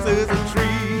juice is a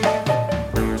treat.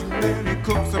 Too many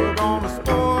cooks are gonna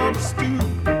spoil the stew.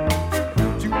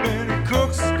 Too many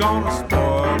cooks gonna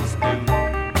spoil the stew.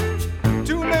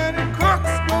 Too many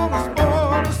cooks gonna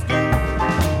spoil the stew.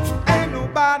 Ain't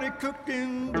nobody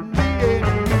cooking but me and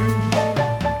you.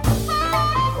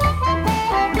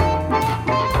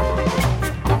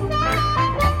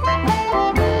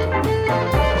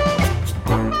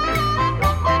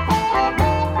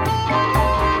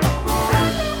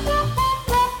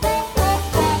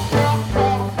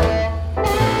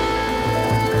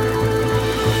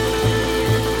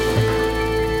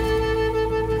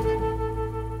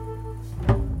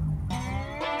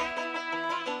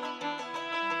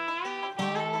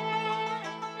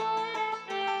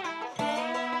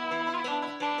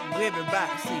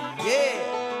 Everybody say,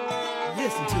 yeah.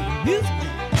 Listen to the music.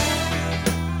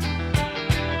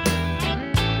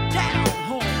 Down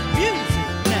home music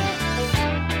now.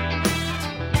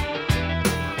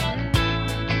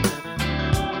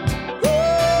 Woo!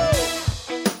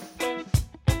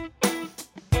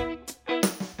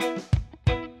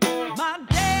 My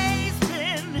day's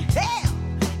been hell,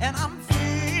 and I'm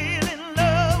feeling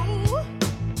low.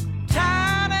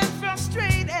 Tired and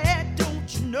frustrated, don't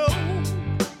you know?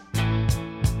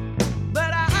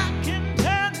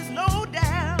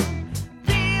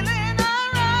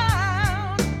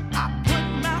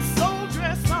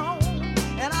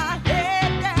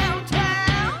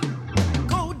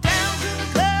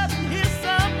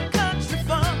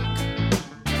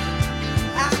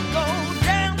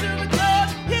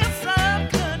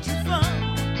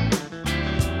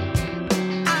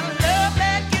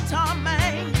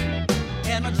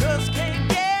 just can't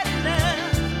get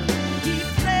enough. He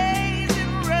plays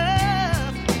it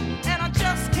rough, and I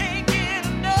just can't get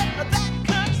enough of that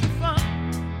country funk.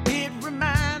 It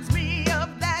reminds me of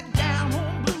that down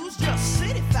home blues, just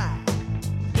citified.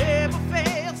 Never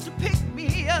fails to pick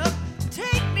me up,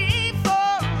 take me for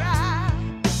a ride.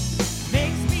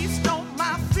 Makes me stomp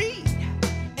my feet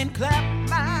and clap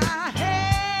my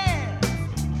hands.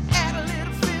 Add a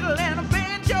little fiddle and a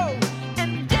banjo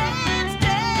and dance,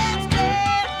 dance,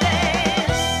 dance, dance.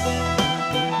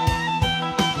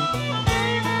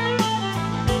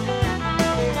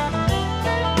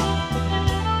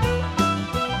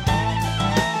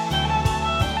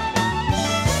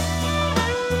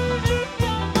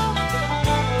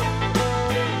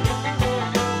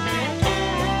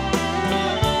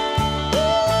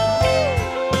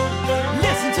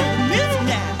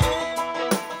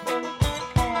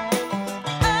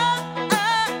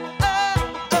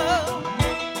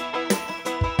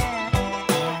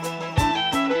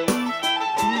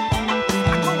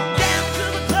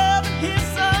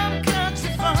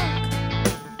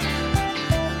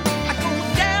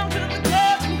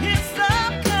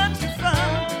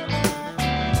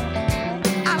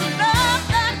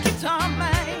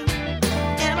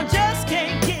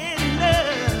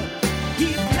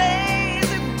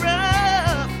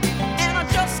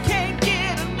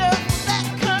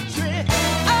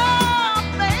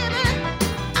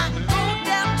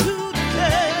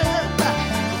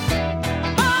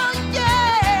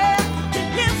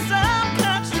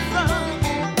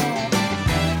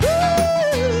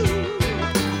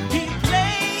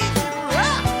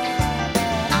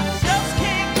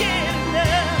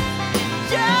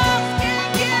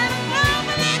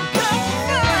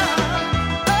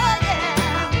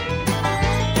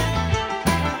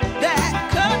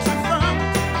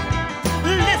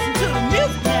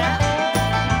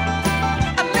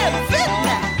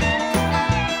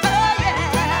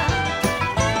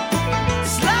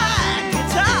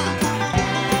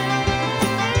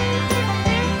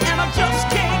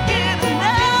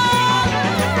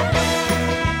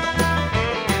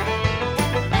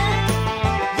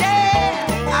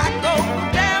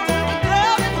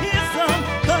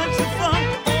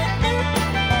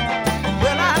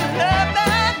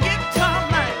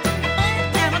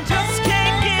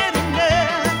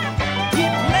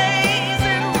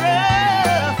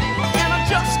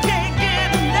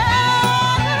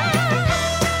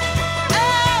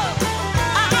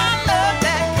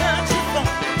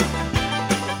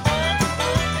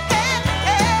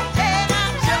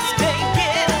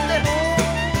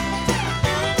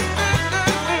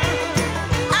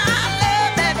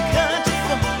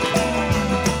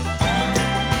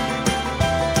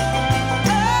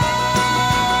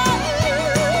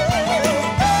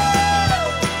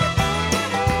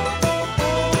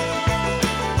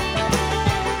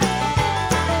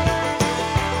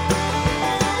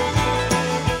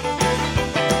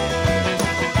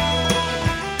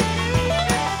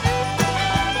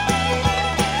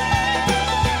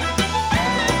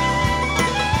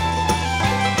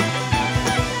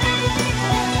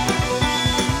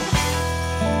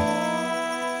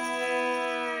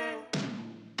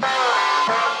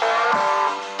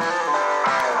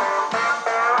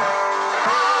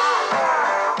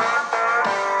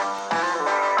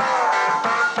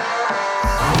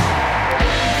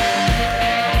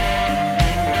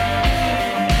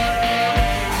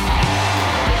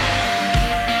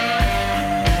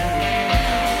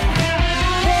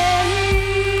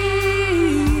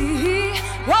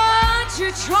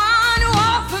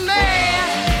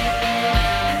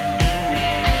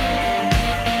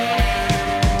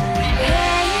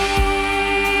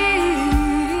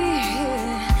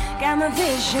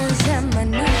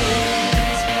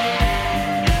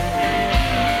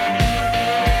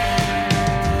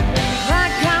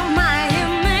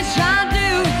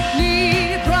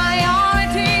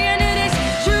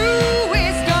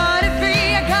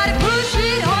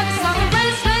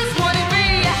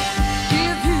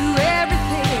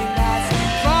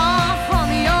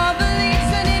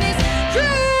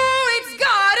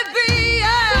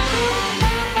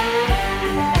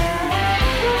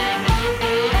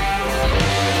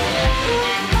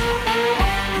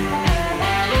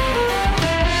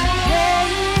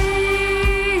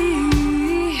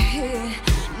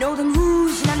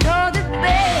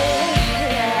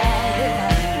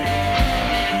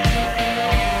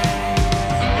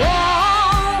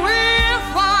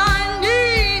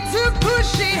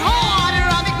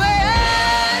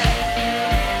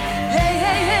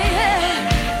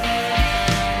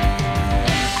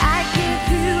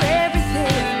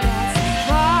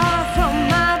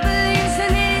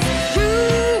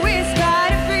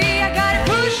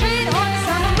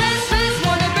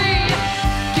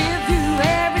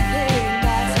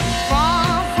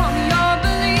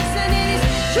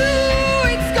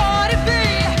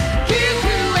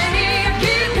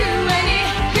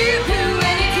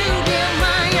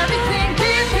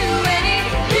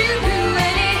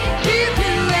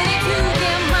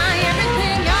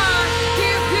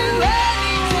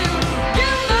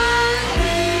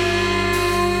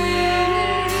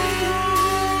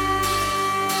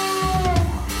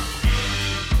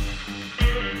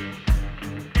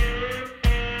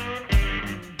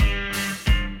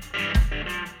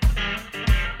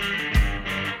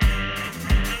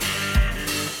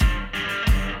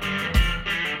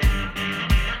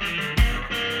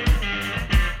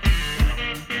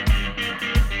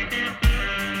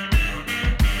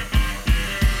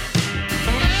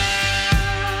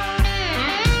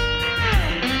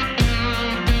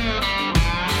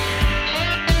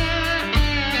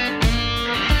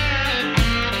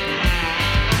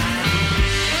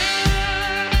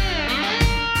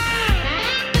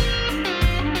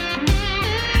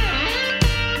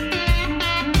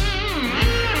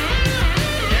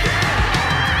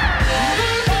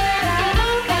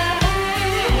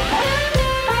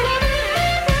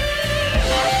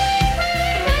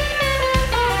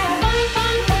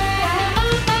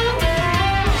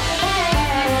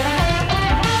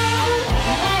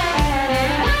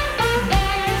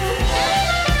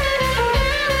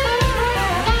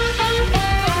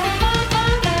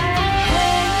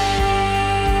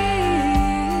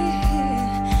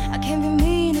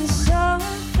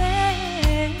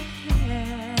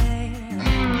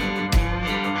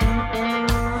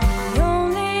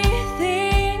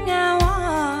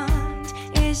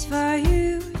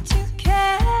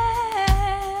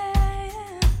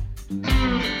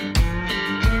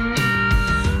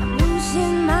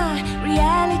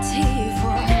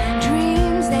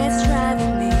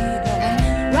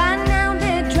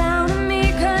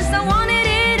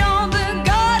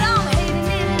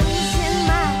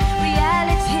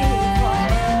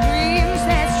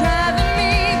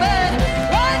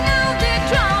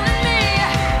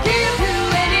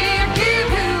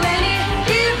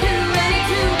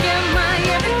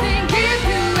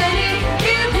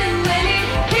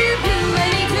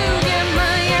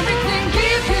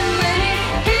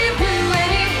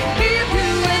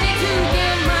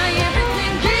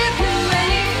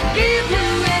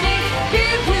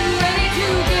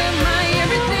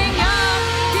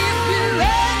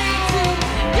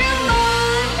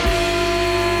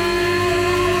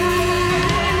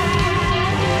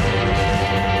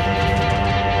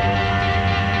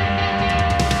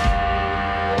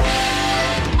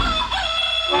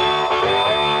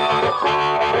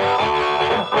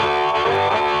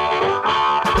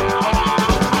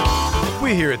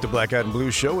 Black Eyed and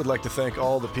Blues Show would like to thank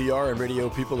all the PR and radio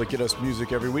people that get us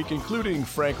music every week, including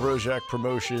Frank Rojak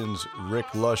Promotions, Rick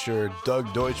Lusher,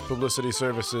 Doug Deutsch Publicity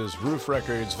Services, Roof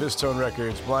Records, Vistone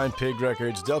Records, Blind Pig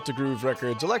Records, Delta Groove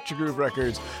Records, Electric Groove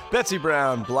Records, Betsy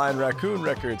Brown, Blind Raccoon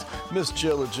Records, Miss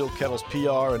Jill at Jill Kettles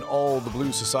PR, and all the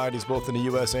blues societies both in the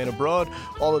U.S. and abroad.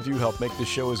 All of you help make this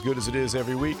show as good as it is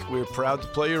every week. We're proud to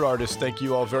play your artists. Thank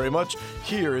you all very much.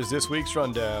 Here is this week's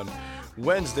rundown.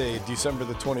 Wednesday, December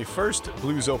the 21st,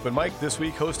 Blues Open Mic, this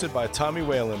week hosted by Tommy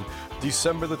Whalen.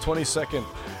 December the 22nd,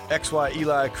 XY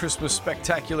Eli Christmas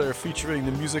Spectacular featuring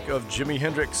the music of Jimi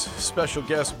Hendrix. Special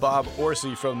guest Bob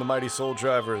Orsi from the Mighty Soul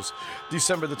Drivers.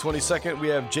 December the 22nd, we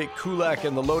have Jake Kulak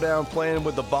and the Lowdown playing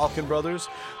with the Balkan Brothers.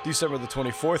 December the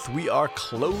 24th, we are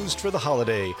closed for the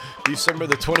holiday. December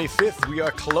the 25th, we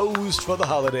are closed for the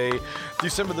holiday.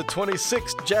 December the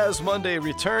 26th, Jazz Monday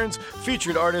returns,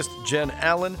 featured artist Jen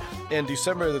Allen. And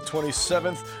December the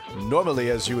 27th, normally,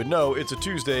 as you would know, it's a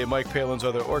Tuesday, Mike Palin's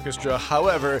Other Orchestra.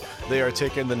 However, they are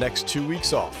taking the next 2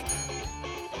 weeks off.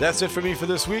 That's it for me for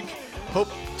this week. Hope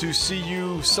to see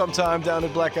you sometime down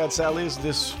at Black Eyed Sally's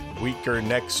this week or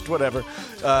next, whatever.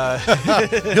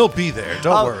 He'll be there.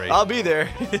 Don't worry. I'll be there.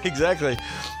 Exactly.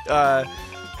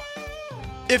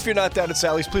 If you're not down at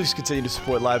Sally's, please continue to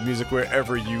support live music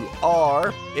wherever you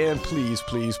are. And please,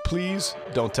 please, please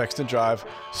don't text and drive.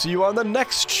 See you on the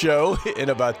next show in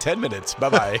about 10 minutes.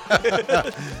 Bye-bye.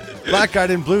 Black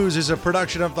Eyed and Blues is a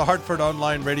production of the Hartford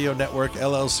Online Radio Network,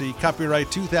 LLC. Copyright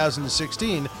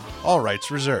 2016. All rights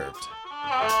reserved.